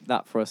be playing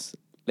that for us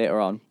later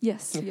on.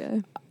 Yes. Yeah.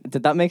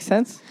 Did that make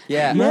sense?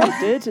 Yeah.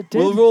 Yeah, it did.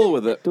 We'll roll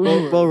with it.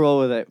 We'll roll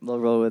with it. We'll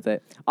roll with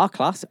it. Our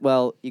class,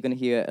 well, you're going to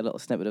hear a little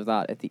snippet of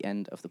that at the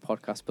end of the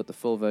podcast, but the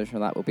full version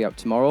of that will be out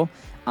tomorrow.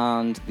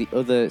 And the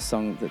other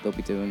song that they'll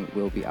be doing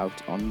will be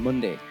out on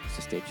Monday.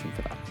 So stay tuned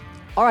for that.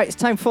 All right, it's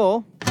time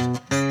for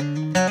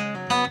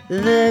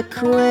The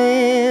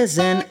quiz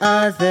and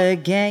other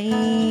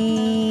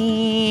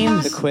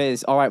games. the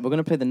quiz. All right, we're going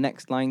to play the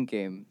next line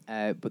game,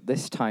 but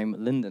this time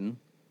Lyndon,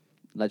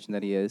 legend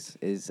that he is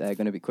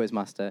going to be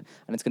quizmaster,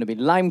 and it's going to be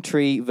Lime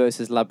Tree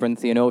versus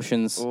Labyrinthine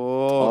Oceans.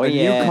 Oh, a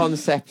yeah. new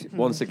concept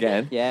once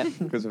again. Yeah,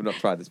 Because we've not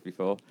tried this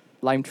before.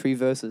 Lime Tree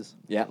versus.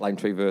 Yeah, Lime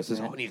Tree versus.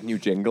 Yeah. Oh, we need a new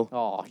jingle.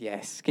 Oh,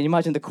 yes. Can you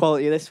imagine the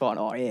quality of this one?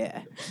 Oh,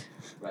 yeah.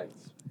 Right.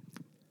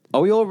 Are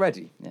we all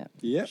ready? Yeah.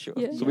 Yeah. Sure.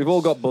 Yeah. So we've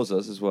all got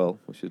buzzers as well.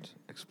 We should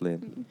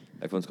explain.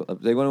 Everyone's got.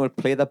 Does anyone want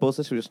to play their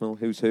buzzers? So we just know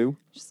who's who.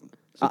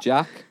 So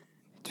Jack.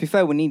 To be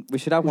fair, we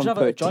should have We one should have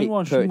per, a joint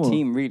one, per shouldn't we?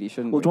 team, really,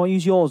 shouldn't Well, we? do you want to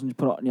use yours and you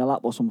put it on your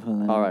lap or something?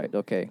 Then? All right,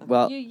 okay.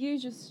 Well, you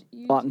just.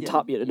 Well, I can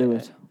tap you to do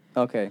it.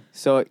 okay.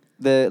 So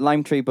the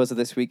Lime Tree buzzer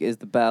this week is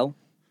the bell.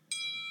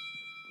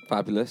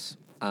 Fabulous.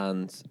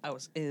 And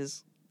Ours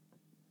is.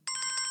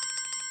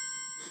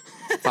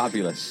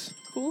 fabulous.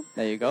 Cool.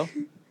 There you go.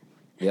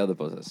 The other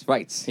buzzers.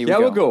 Right. Here we Here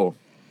we go. go.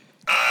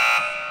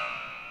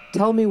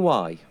 Tell me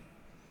why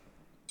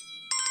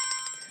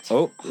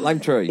Oh, Lime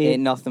Tree.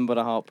 Ain't nothing but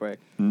a heartbreak.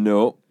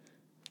 No.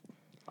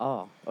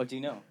 Oh, do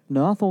you know?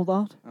 No, I thought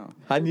that.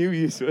 I knew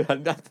you.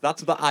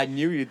 That's what I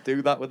knew you'd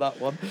do that with that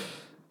one.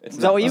 It's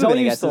Is that what you were going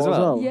to guess thought as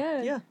well?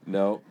 Yeah.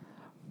 No.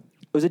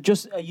 Was it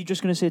just? Are you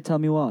just going to say "Tell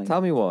me why"?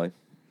 Tell me why.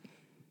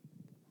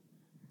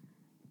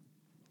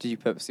 Did you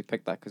purposely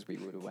pick that because we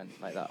would have went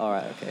like that? All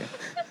right, okay.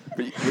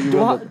 Do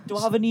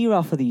I have an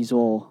era for these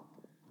or?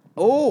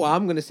 Oh,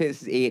 I'm going to say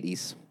this is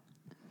 80s.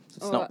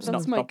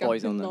 That's my gap Boyzone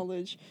in then.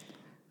 knowledge.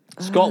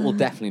 Scott will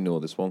definitely know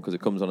this one because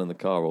it comes on in the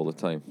car all the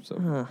time.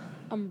 So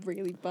I'm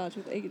really bad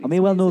with 80s I may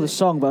well know the music.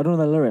 song, but I don't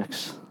know the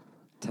lyrics.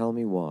 tell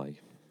me why.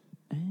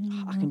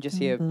 I can just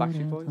hear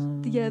Backstreet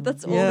Boys. Yeah,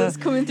 that's all Yeah. that's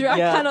coming through. I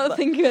Yeah, cannot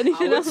think of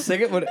anything else.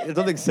 Sing it, but I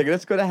don't think singing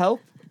it's going to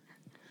help.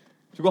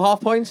 Should we go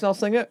half points and I'll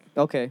sing it?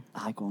 Okay.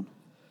 Go on.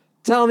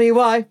 Tell me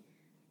why.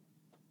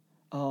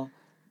 Oh.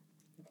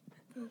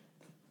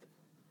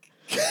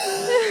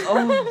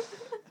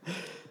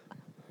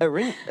 It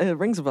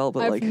rings a bell, but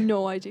I have like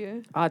no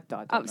idea. I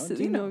don't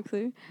Absolutely know. no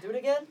clue. Do it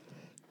again.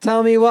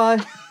 Tell me why.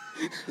 Do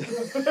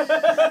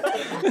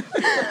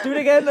it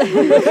again.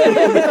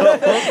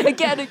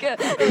 Again.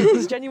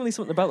 there's genuinely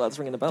something about that's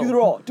ringing a bell. Do the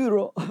raw. Do the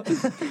raw.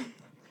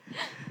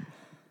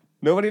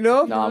 Nobody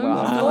know? No, I'm No.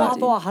 gonna have Oh, I to.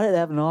 thought I had it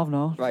there, but no, I've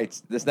not. Right,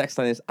 this next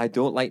line is I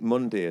don't like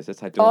Mondays.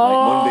 It's I don't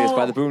like Mondays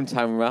by the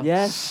Boomtown Rats.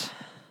 Yes.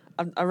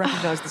 I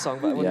recognise the song,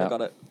 but I wouldn't have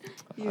got it.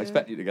 Yeah. I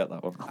expect you to get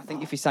that one. I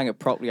think if you sang it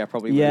properly, I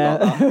probably would Yeah.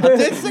 have got I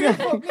did sing it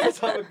properly. That's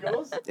how it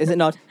goes. that. Is it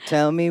not?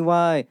 Tell me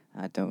why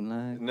I don't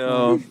like.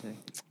 No.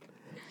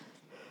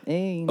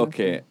 Ain't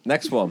Okay,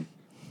 next one.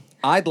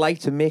 I'd like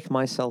to make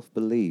myself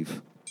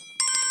believe.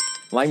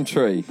 Lime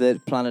Tree.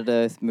 that planet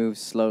Earth moves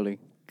slowly.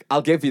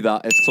 I'll give you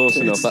that. It's close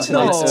enough. That's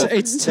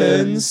It's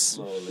turns.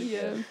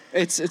 Yeah.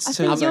 It's I think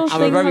turns. your I'm a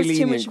thing very has too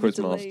lenient much of a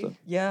quizmaster. delay.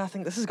 Yeah, I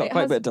think this has got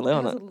quite a bit of delay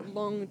on has it. a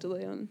long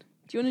delay on.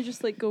 Do you want to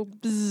just like go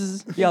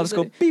bzzz? Yeah, I'll just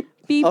go beep.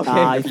 Beep. Okay,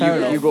 Aye, fair Yeah,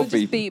 enough. You go we'll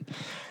just beep. beep.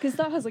 Because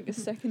that has like a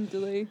second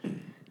delay.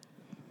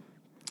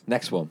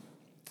 Next one.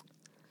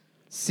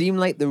 Seem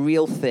like the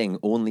real thing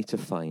only to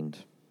find.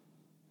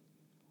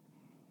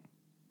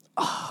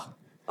 Oh,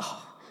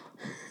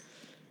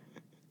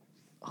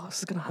 this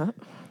is gonna hurt.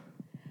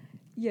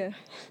 Yeah.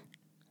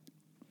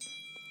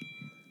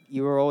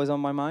 You were always on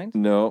my mind.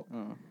 No.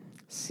 Oh.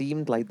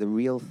 Seemed like the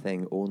real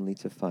thing only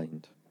to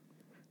find.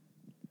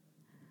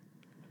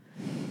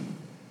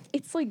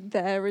 It's like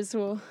there as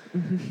well.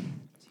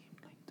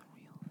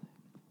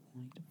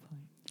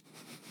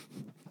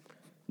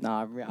 No,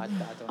 I don't know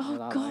Oh that.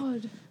 Like.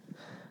 God.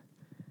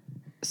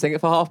 Sing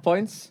it for half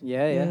points.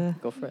 Yeah, Yeah.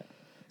 go for it.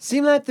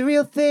 Seem like the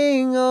real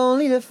thing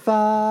only to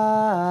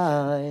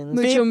find.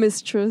 Mucho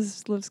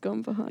mistrust, love's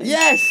gone behind.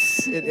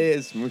 Yes, it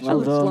is. Mucho Well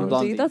It's done. Blondie.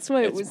 Blondie. That's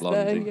why it It's was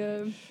Blondie.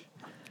 there. Yeah.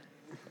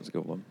 That's a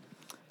good one.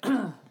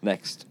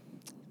 Next.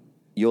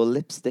 Your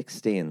lipstick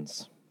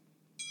stains.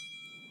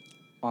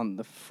 On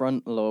the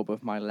front lobe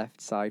of my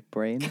left side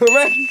brain.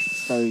 Correct.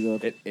 Very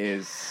good. It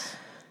is.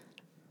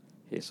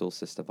 Hey Soul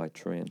Sister by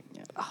Train.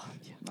 Yeah.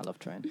 I love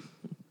Train.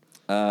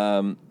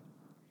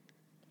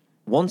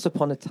 Once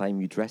upon a time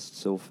you dressed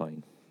so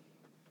fine.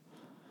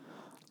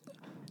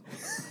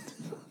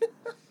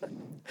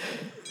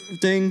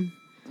 Ding.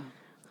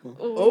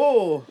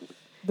 Oh.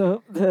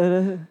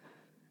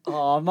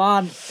 Oh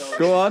man.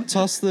 Go on.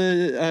 Toss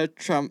the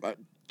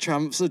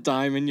tramps a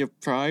dime in your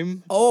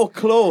prime. Oh,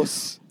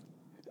 close.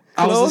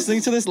 I was Close.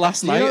 listening to this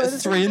last you night know at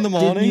this? 3 in the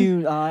Didn't morning.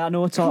 you? I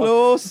know it's all.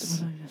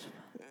 Close.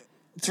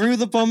 Threw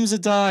the bums a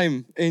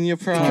dime in your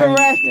prime.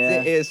 Correct.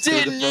 Yeah. It is.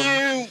 Didn't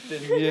you?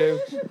 Didn't you?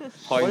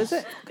 What is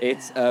it?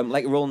 It's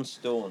like Rolling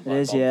Stone. by It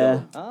is, Bob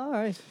yeah. Dylan. All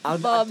right. I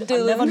Bob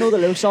Dylan. never know the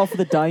lyrics off of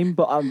the dime,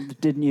 but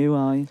didn't you?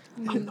 I'm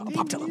not a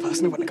Bob Dylan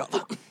person. I wouldn't have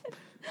got that.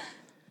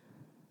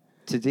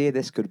 Today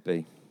this could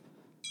be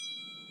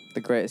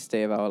The greatest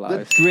day of our the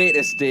lives.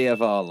 greatest day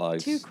of our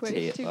lives. Too quick.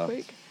 Too Taylor.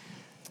 quick.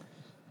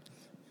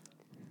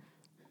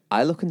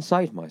 I look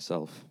inside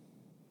myself.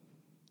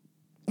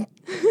 Do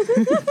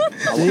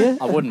you?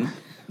 I wouldn't.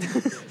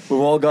 We've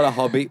all got a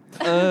hobby.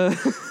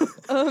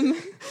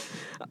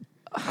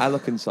 I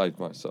look inside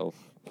myself.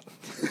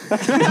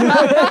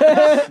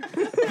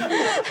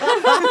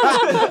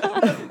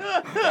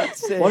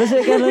 What is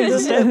it again,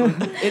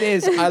 Lyndon? It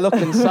is. I look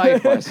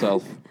inside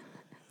myself.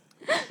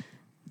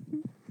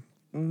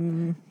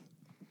 No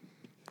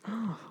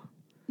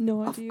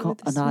I've idea. got what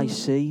this an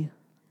means. IC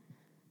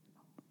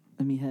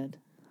in my head.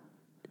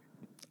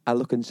 I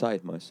look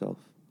inside myself.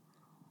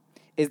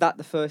 Is that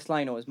the first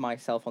line or is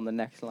myself on the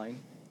next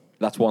line?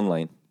 That's one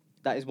line.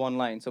 That is one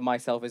line, so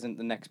myself isn't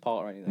the next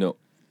part or anything? No,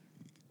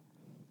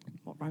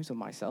 What rhymes with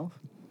myself?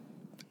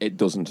 it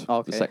doesn't.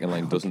 Okay. The second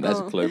line doesn't. There's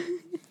a Oh. clue.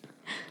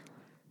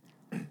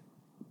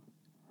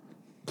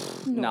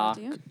 No Nah.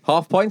 idea.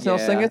 Half points, and I'll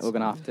sing it. We're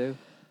going to have to.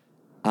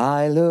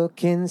 I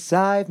look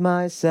inside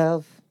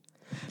myself.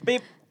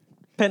 Beep.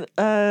 Pin,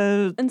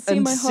 And see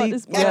my heart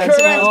is black. Yeah, Correct,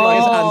 see my heart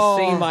is guys. black. Oh.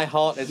 And see my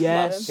heart is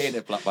Yes. black.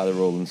 Painted black by the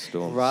Rolling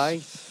Stones.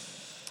 Right.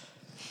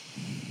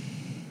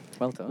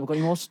 Well We've done. got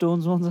any more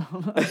Stones ones?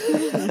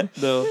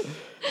 No.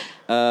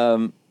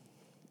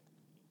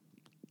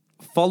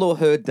 Follow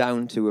her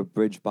down to a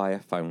bridge by a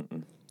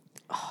fountain.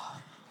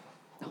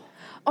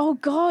 Oh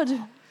God,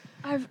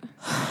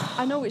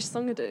 I know which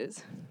song it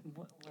is.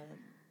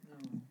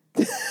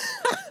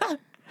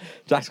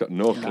 Jack's got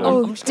no clue.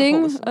 Oh,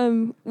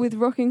 Ding, with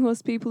Rocking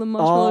Horse People and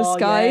Marshmallow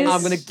Skies. yes.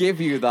 I'm going to give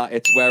you that.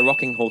 It's where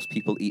rocking horse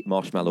people eat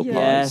marshmallow pies.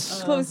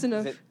 Yes. Close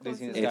enough.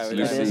 Lucy in the It's Sky?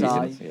 Lucy. It is,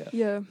 aye. Yeah.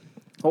 Yeah.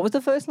 What was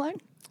the first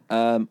line?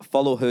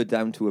 Follow her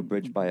down to a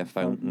bridge by a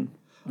fountain.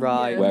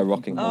 Right. Where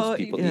rocking horse Oh,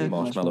 people yeah. eat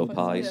marshmallow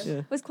pies. Yeah.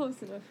 It was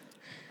close enough.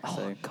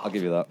 So, I'll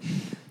give you that.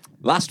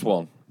 Last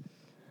one.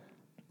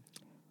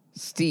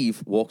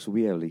 Steve walks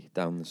wearily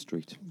down the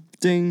street.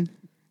 Ding.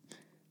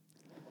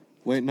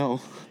 Wait, no.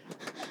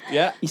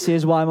 Yeah. He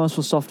says, "Why am I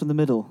so soft in the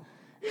middle?"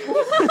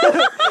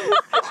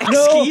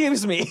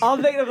 Excuse me.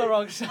 I'm thinking of the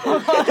wrong song.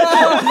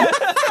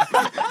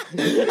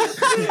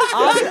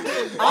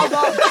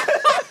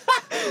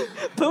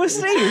 Poor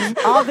Steve.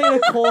 I'm thinking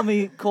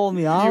of Call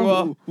Me Out. You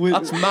are. With,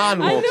 That's man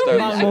walks know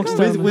down. it. Man walks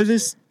with, down. with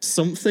this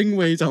something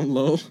way down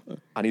low.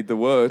 I need the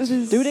words.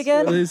 Do it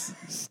again. There's,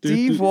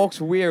 Steve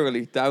walks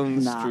wearily down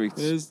the Nah. street.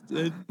 There's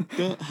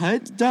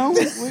head down.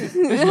 Wait,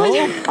 I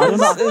don't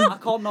know. I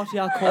can't not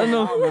hear I Call don't Me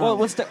know. Out now.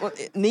 What's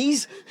that?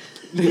 Knees?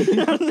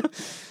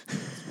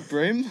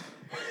 Brim?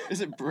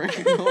 Is it Brim?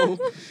 No.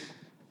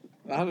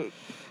 I don't.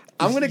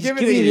 I'm going to give it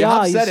give to me you. the You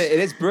have eyes. said it. It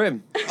is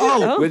Brim.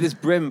 Oh. With his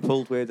brim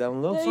pulled way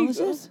down low. There What you was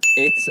go. this?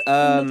 It's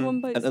Another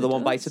One Bites Another the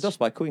One Bites the Dust. Dust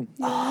by Queen.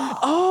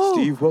 Oh.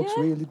 Steve walks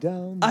Yeah. really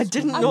down. the I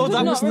didn't I know did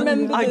that not was the.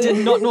 remember I the-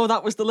 did not know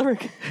that was the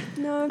lyric.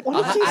 No.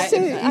 What did you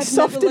say? I've He's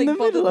soft never, in the like,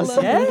 middle or bothered to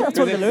something. learn. Yeah, that's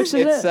what the lyrics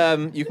is, It's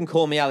isn't it? You can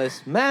call me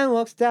Alice. Man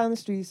walks down the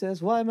street,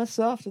 says, "Why am I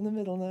soft in the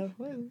middle now?"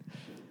 Well,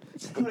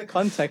 out of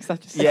context,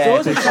 that just Yeah,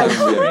 sounds it does strange.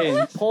 sound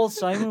weird. Paul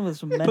Simon with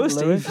some mental Poor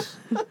Steve. lyrics.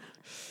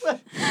 Well,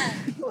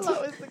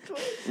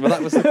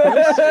 that was the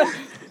quiz.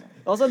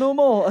 Was there no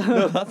more?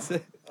 No, that's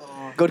it.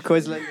 Good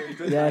quiz, Lee.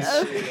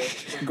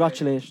 Yes.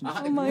 Congratulations.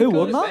 Oh my Who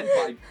God. won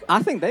that?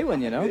 I think they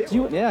won, you know.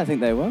 you- Yeah, I think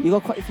they won. You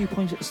got quite a few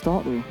points at the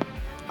start, though.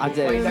 I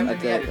did,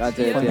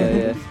 Yeah.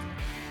 yeah.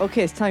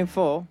 Okay, it's time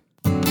for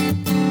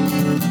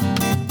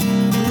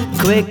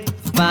Quick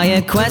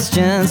fire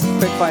questions.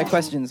 quick fire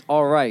questions.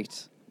 All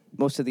right.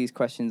 Most of these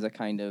questions are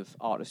kind of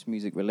artist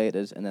music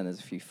related, and then there's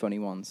a few funny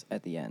ones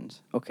at the end.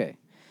 Okay.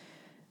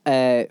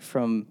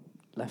 From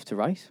left to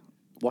right,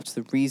 what's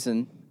the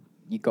reason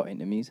you got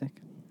into music?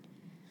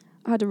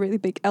 I had a really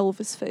big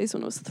Elvis phase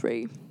when I was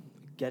 3.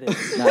 Get it.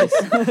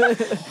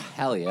 Nice.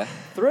 Hell yeah.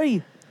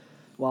 3.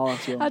 Wow,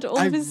 that's I young. had all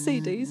of his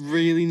CDs.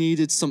 Really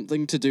needed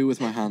something to do with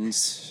my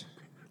hands.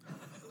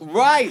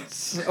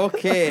 Right.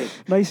 Okay.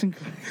 Nice and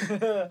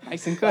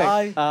Nice and quick.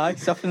 Aye.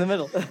 Soft in the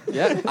middle.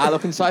 Yeah. I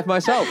look inside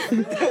myself.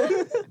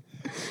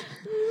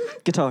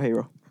 Guitar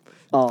Hero.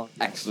 Oh,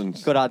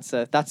 Excellent. Good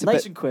answer. That's a Nice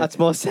bit, and quick. That's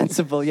more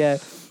sensible, yeah.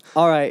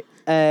 All right.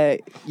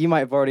 You might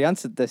have already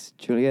answered this,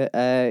 Julia.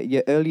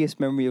 Your earliest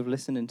memory of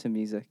listening to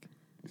music?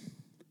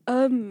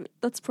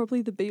 That's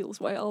probably the Beatles'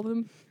 White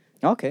Album.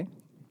 Okay.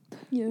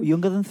 Yeah.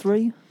 younger than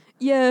 3?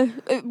 Yeah,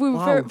 we were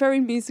very, Wow. very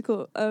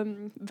musical.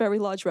 Very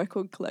large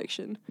record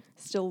collection.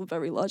 Still a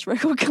very large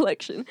record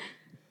collection.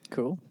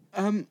 Cool.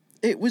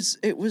 It was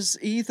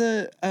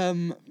either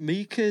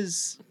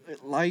Mika's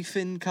Life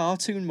in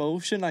Cartoon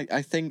Motion,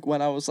 I think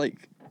when I was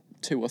like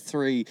 2 or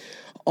 3,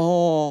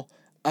 or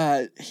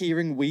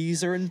hearing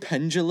Weezer and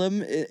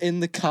Pendulum in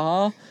the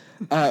car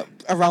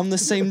around the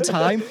same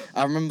time.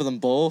 I remember them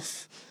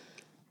both.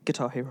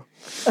 Guitar Hero.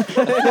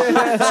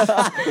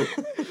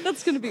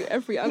 That's going to be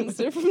every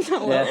answer from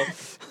now on.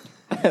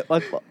 Yeah.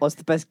 What's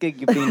the best gig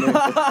you've been to?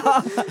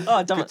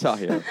 Oh, damn it. Guitar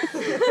Hero.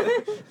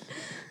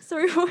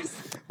 Sorry, what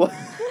was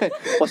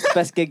What's the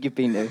best gig you've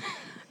been to?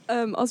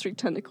 Osric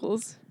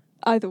Tentacles.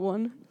 Either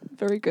one.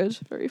 Very good.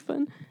 Very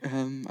fun.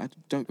 I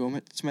don't go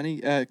to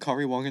many.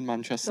 Corey Wong in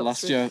Manchester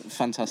That's last year,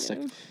 fantastic.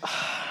 Yeah.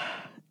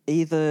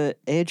 Either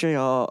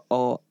AJR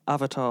or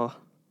Avatar.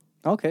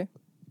 Okay.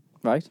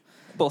 Right.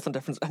 Both on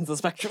different ends of the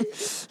spectrum.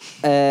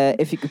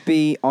 If you could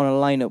be on a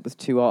lineup with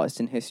 2 artists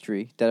in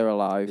history, dead or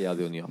alive, Yeah,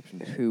 the only option.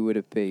 who would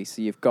it be?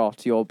 So you've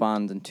got your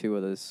band and 2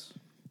 others.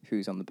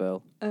 Who's on the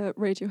bill?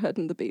 Radiohead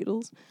and the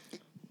Beatles.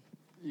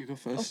 You go Or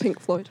first. Pink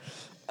Floyd.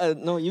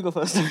 No, you go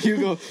first. You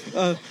go.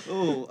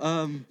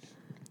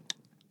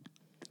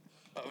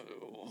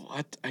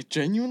 I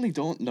genuinely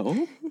don't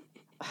know.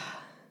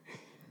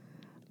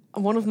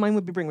 One of mine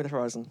would be Bring Me the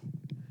Horizon.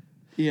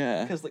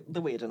 Yeah. Because like,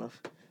 they're weird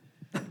enough.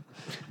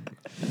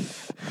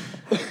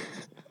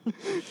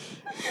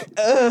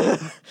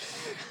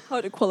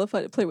 How to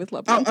qualify to play with Are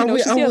Labyrinthine we-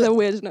 Oceans. are Yeah, we- they're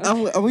weird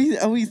enough.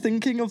 Are we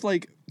thinking of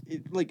like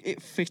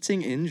it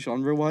fitting in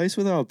genre wise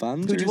with our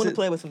band? Who or do you is want to it-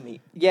 play with and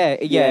meet? Yeah.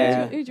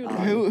 Who do you want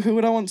to Who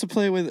would I want to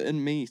play with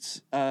and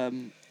meet?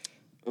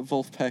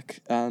 Wolfpack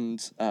and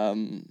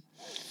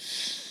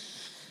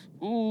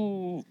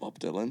Bob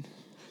Dylan.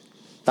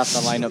 That's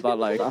the lineup I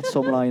like. That's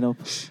some lineup.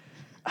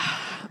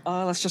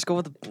 Let's just go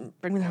with the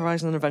Bring Me the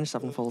Horizon and Avenged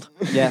Sevenfold.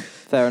 Yeah,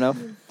 fair enough.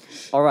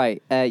 All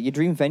right. Your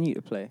dream venue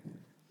to play?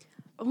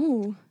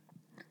 Oh.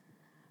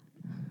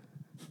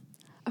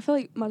 I feel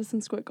like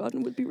Madison Square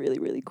Garden would be really,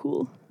 really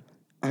cool.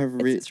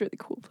 It's a really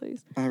cool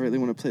place. I really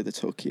want to play the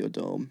Tokyo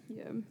Dome.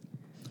 Yeah.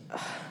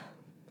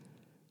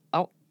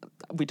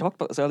 We talked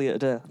about this earlier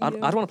today. I'd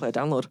want to play a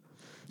download.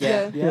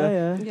 Yeah.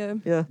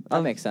 Yeah.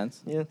 That makes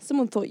sense. Yeah.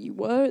 Someone thought you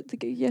were at the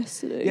gig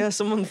yesterday. Yeah,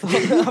 someone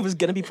thought I was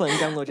going to be playing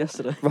download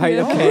yesterday. Right,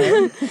 Yeah.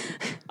 okay.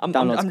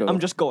 I'm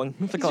just going.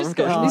 For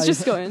clarification. He's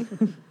just going.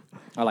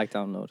 I like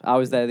Download. I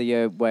was there the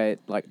year where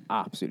it, like,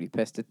 absolutely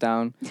pissed it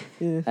down.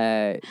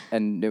 Yeah.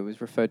 And it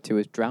was referred to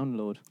as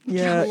Drownload.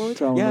 Yeah.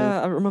 Download.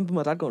 Yeah, I remember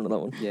my dad going to that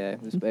one. Yeah,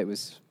 it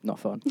was not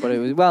fun. But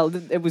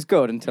it was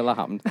good until that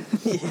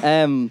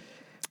happened.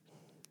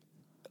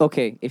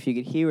 Okay, if you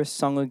could hear a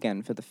song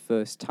again for the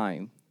first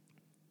time,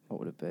 what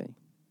would it be?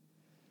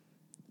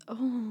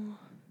 Oh.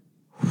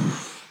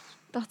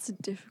 That's a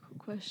difficult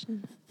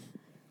question.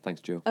 Thanks,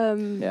 Joe.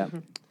 Yeah.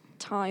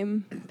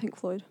 Time, Pink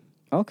Floyd.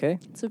 Okay.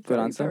 It's a Good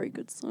very, answer. very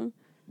good song.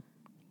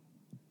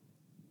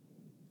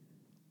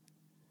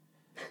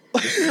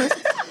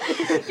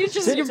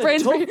 Your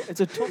brain's very... It's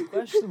a tough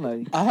question,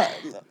 like.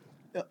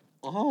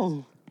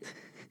 Oh.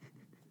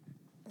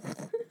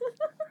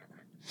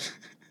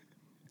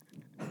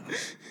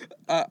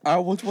 I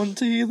would want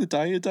to hear the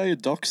Dire Dire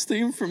Docks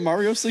theme from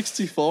Mario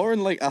 64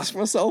 and like ask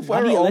myself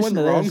where it all went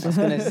wrong. I was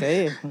going to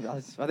say, I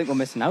think we're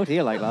missing out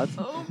here, like, lads.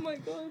 Oh my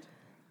god.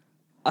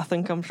 I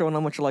think I'm showing how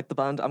much I like the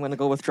band. I'm going to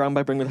go with Drown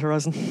by Bring Me the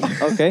Horizon.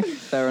 Okay,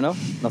 fair enough.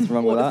 Nothing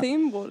wrong with that.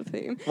 Water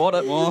theme.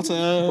 Water.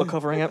 Water. We're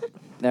covering it.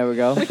 There we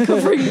go.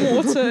 Covering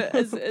water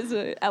as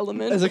an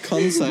element. As a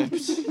concept.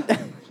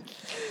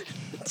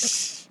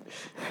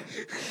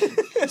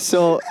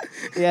 So,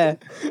 yeah.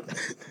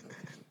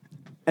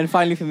 And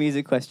finally, for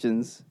music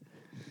questions,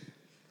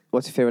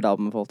 what's your favourite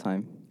album of all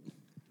time?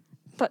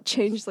 That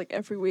changed like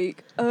every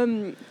week.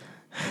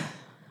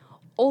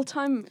 All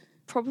time,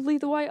 probably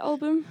the White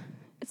Album.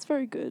 It's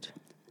very good.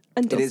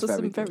 And It does is very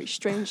some good. very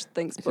strange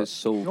things, There's but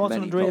so You know what's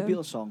an many. underrated Yeah.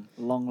 Beatles song?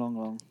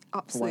 Long.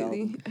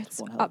 absolutely, album. it's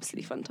One hell of a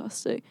absolutely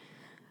fantastic.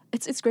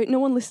 It's great. No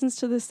one listens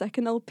to the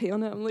second LP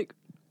on it. I'm like,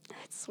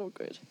 it's so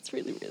good. It's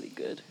really, really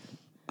good.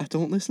 I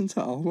don't listen to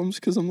albums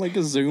because I'm like a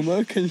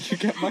zoomer. Can you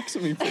get back to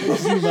me,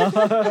 please?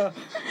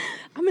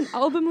 I'm an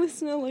album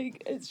listener.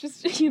 Like, it's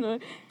just, you know.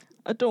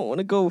 I don't want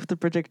to go with the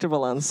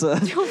predictable answer.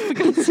 Oh, for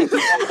God's sake.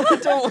 I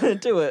don't want to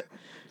do it.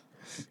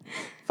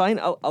 Fine,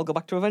 I'll go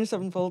back to Avenged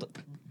Sevenfold.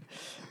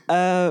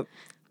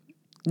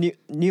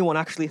 New one,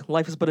 actually.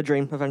 Life is But a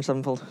Dream, Avenged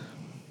Sevenfold.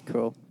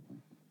 Cool.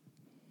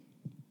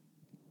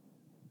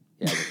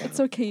 Yeah, It's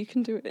okay. You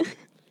can do it.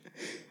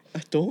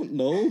 I don't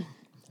know.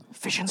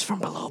 Visions from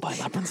Below by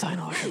Labyrinthine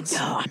Oceans.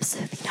 No,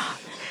 absolutely not.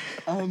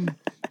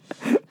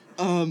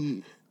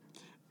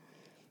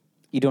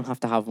 You don't have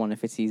to have one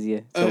if it's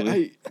easier.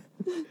 Totally.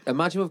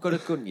 Imagine we've got a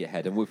gun in your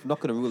head and we're not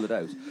going to rule it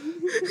out.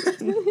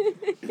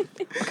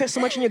 Okay, so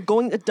imagine you're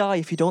going to die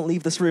if you don't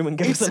leave this room and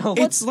give us an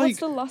album. It's like What's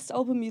the last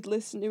album you'd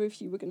listen to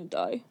if you were going to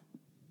die?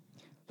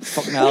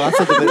 Fuck no, that's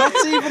a bit.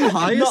 that's even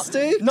higher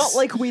stakes. Not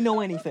like we know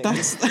anything.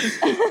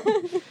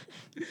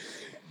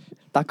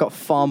 That got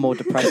far more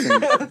depressing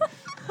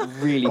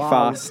really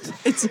fast.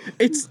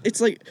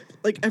 It's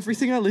like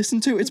everything I listen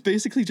to. It's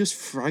basically just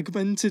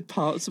fragmented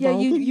parts of Yeah,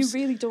 albums. you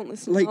really don't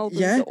listen like to albums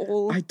yeah. at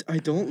all. I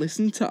don't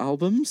listen to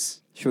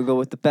albums. Should we go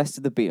with the best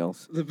of the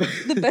Beatles? The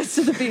The best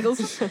of the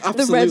Beatles,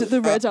 Absolute-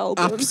 the red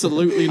album.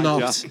 Absolutely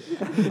not.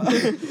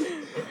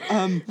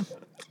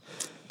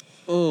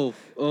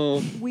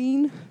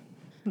 Ween.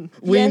 Ween,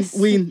 Yes,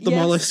 the yes.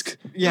 mollusk.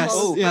 Yes,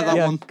 Oh, yeah, that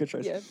yeah, one. good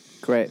choice. Yeah.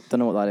 Great, don't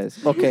know what that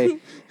is. Okay.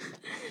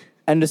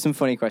 And there's some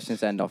funny questions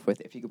to end off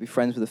with. If you could be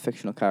friends with a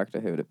fictional character,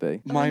 who would it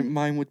be?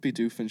 Mine would be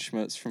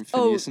Doofenshmirtz from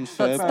Oh, Phineas and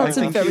Ferb. that's I a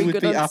think very he would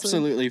good be answer.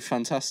 absolutely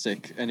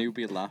fantastic, and he would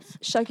be a laugh.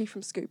 Shaggy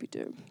from Scooby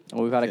Doo.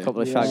 Oh, we've had a Yeah.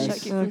 couple of Yeah. Shaggies.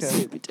 Shaggy from Okay.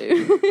 Scooby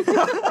Doo.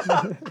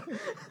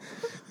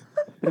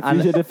 If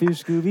you did a few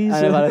Scoobies.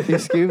 And I've had a few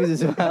Scoobies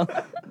as well.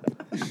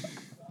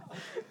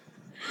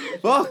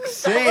 Fuck's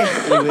sake!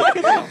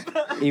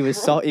 He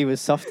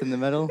was soft in the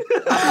middle.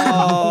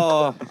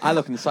 Oh, I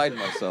look inside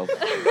myself.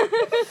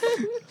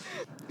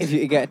 If you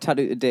could get a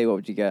tattoo today, what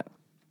would you get?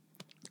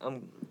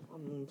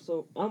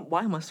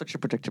 Why am I such a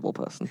predictable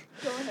person?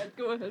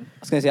 Go ahead. I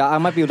was going to say, I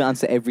might be able to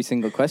answer every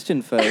single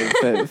question for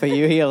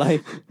you here.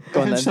 Like,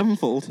 go on Avenged then.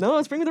 Sevenfold. No,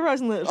 it's Bring Me the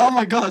Horizon. Oh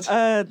my god.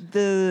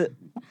 The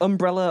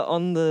umbrella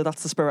on the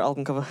That's the Spirit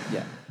album cover.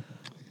 Yeah.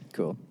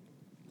 Cool.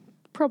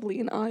 Probably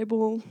an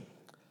eyeball.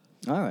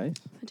 All right.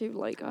 I do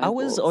like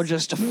eyeballs. Ours or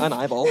just an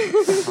eyeball?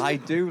 I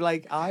do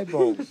like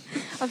eyeballs.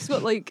 I've just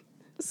got like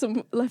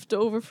some left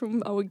over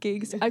from our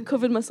gigs. I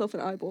covered myself in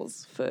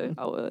eyeballs for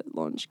our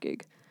launch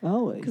gig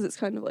Oh, wait. because it's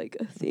kind of like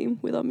a theme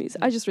with our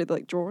music. I just really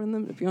like drawing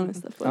them, to be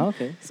honest. They're fun. Oh,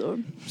 okay. So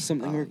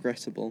Something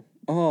regrettable.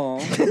 Oh,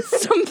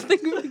 something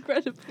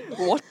regrettable.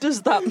 What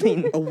does that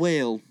mean? a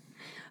whale.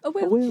 A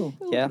whale. whale.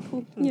 Yeah.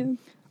 Yeah.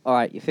 All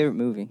right. Your favorite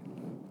movie?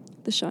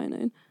 The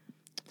Shining.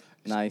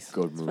 Nice.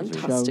 Good movie.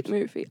 Fantastic Shout.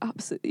 movie.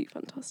 Absolutely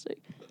fantastic.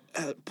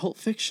 Pulp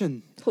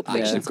Fiction. Pulp Ah,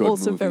 yeah. Fiction's Good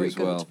also movie very as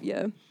good. well.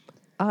 Yeah.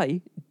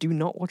 I do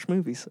not watch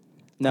movies.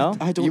 No.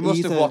 I don't You must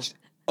either. have watched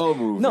a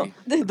movie. No,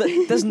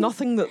 there's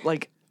nothing that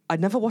like I'd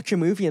never watch a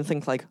movie and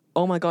think like,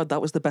 oh my god,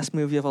 that was the best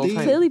movie of all You've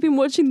time. clearly been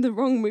watching the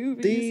wrong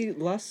movies.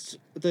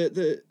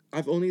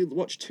 I've only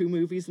watched 2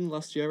 movies in the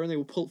last year, and they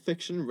were Pulp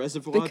Fiction and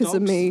Reservoir Dogs. Because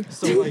of me.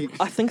 So like,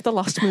 I think the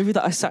last movie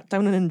that I sat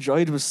down and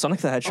enjoyed was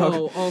Sonic the Hedgehog.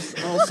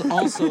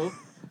 also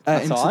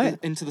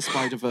Into the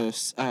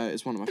Spider-Verse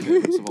is one of my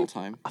favourites of all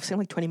time. I've seen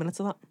like 20 minutes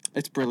of that.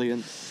 It's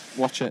brilliant.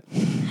 Watch it.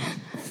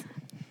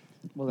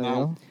 Well, there you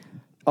go.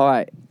 All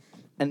right,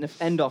 and to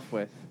end off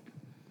with,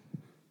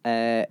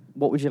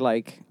 what would you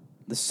like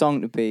the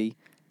song to be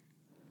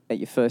at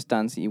your first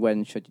dance at your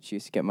wedding should you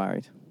choose to get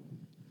married?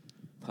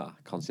 I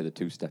consider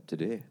Two-Step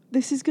today.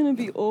 This is going to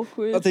be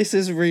awkward. This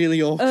is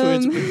really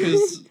awkward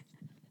because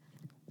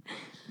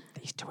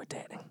These two are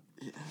dating.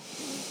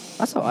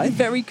 That's all right.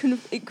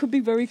 It could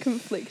be very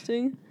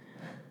conflicting.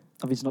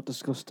 Have you not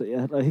discussed it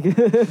yet? Like,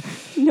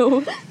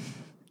 No. I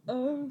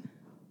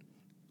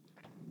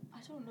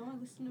don't know.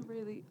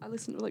 I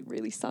listen to like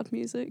really sad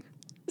music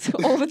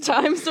all the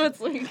time, so it's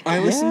like I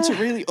listen to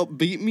really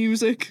upbeat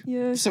music.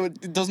 Yeah. So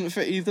it doesn't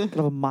fit either. could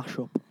have a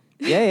mashup.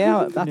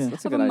 Yeah, that's a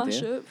have good a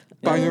idea. mashup.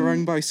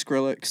 Bangarang by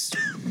Skrillex.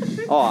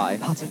 Oh, aye.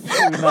 That's a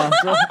tune,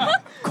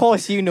 Of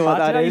course you know what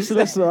that I is. used to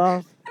listen to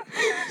that.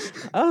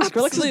 Oh,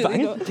 Skrillex is Absolutely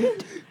banging.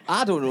 not.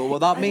 I don't know what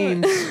that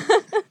means.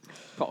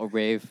 Got a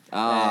rave.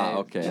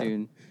 Okay.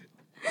 Tune.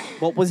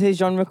 What was his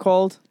genre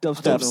called?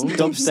 Dubstep.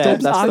 Dubstep.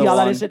 That's the yeah, that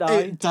one. is it.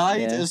 It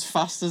died Yeah. as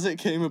fast as it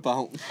came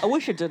about. I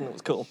wish it didn't. It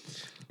was cool.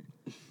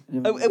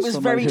 Yeah, It was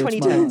somebody very hurts my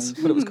 2010s, eyes.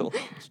 but it was cool.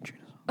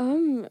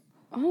 Oh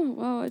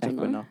wow, I don't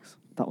know. Equinox.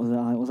 That was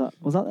it.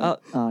 Was that?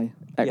 Aye.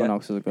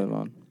 Equinox was a good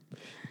one.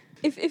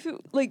 If it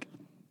like,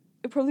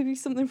 it'd probably be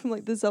something from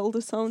like the Zelda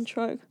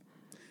soundtrack.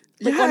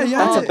 Yeah, on yeah.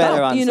 That's a harp,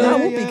 better answer. You know,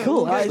 That would be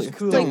cool. That actually. is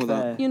cool. Done with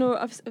that. you know,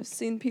 I've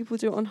seen people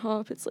do it on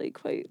harp. It's like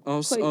quite.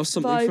 Or quite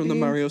something from the vibey.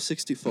 Mario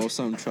 64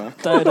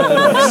 soundtrack.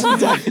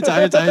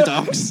 Dire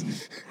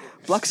Dogs.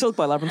 Black Silk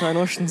by Labyrinthine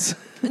Oceans.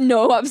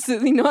 No,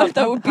 absolutely not.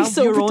 That would be Have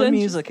so your own pretentious.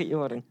 music at your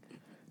wedding.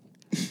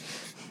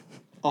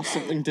 Or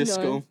something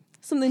disco. No.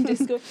 Something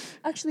disco.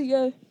 Actually,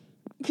 yeah.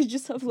 You could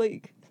just have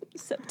like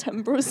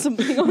September or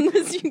something on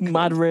as you go.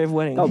 Mad rave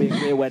wedding. That would be a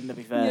great wedding, to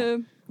be fair. Yeah.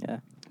 Yeah.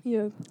 Yeah.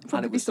 And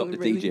Probably it be would stop the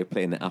something really. DJ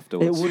playing it It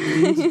afterwards. would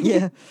be.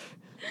 Yeah.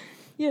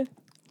 Yeah.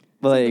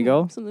 Well, there you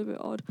go. Something a bit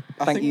odd.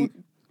 I Thank think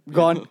you.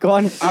 Go on.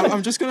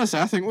 I'm just going to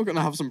say, I think we're going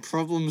to have some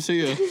problems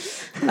here. Yeah,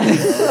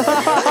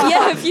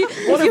 if you're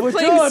playing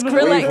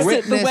Skrillex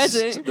at the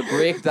wedding. The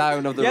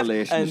breakdown of the Yep,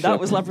 relationship. and that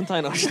was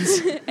Labyrinthine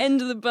Oceans.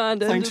 End of the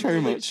band. end Thanks of the very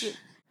relationship.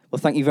 much. Well,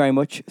 thank you very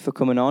much for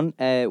coming on.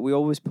 We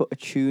always put a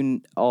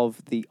tune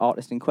of the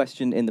artist in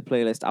question in the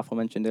playlist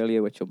aforementioned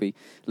earlier, which will be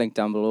linked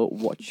down below.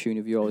 What tune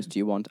of yours do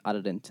you want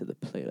added into the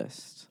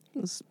playlist?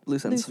 Loose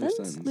ends.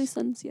 Loose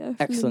ends, yeah. from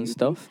the Excellent UK.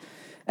 stuff.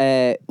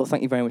 Well,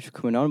 thank you very much for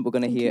coming on. We're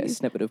going to Thank hear a you.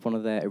 snippet of one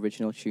of their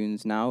original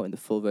tunes now, and the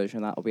full version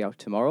of that will be out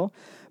tomorrow.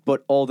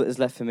 But all that is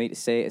left for me to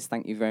say is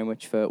thank you very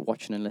much for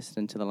watching and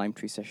listening to the Lime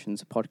Tree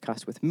Sessions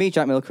podcast with me,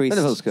 Jack Milcrease,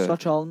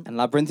 Scotch Allen. and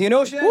Labyrinthine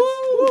Oceans.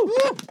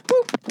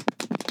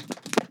 Whoa,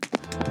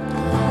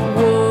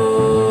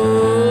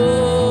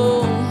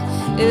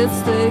 it's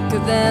thicker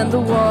than the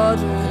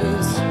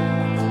waters.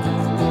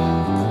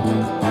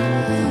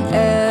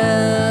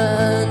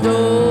 And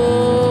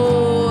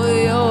oh,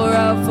 you're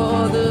out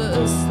for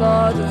the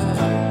slaughter.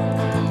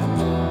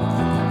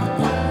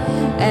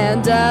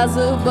 And as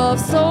above,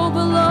 so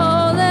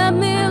below, let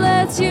me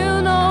let you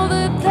know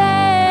that they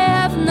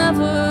have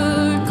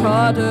never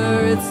caught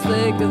her. It's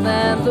thicker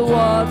than the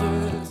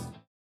waters.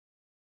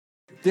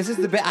 This is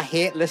the bit I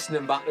hate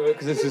listening back to it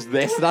because it's just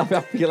this, and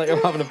I feel like I'm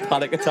having a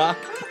panic attack.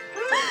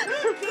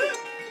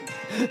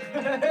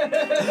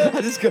 I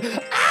just go,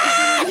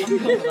 ah!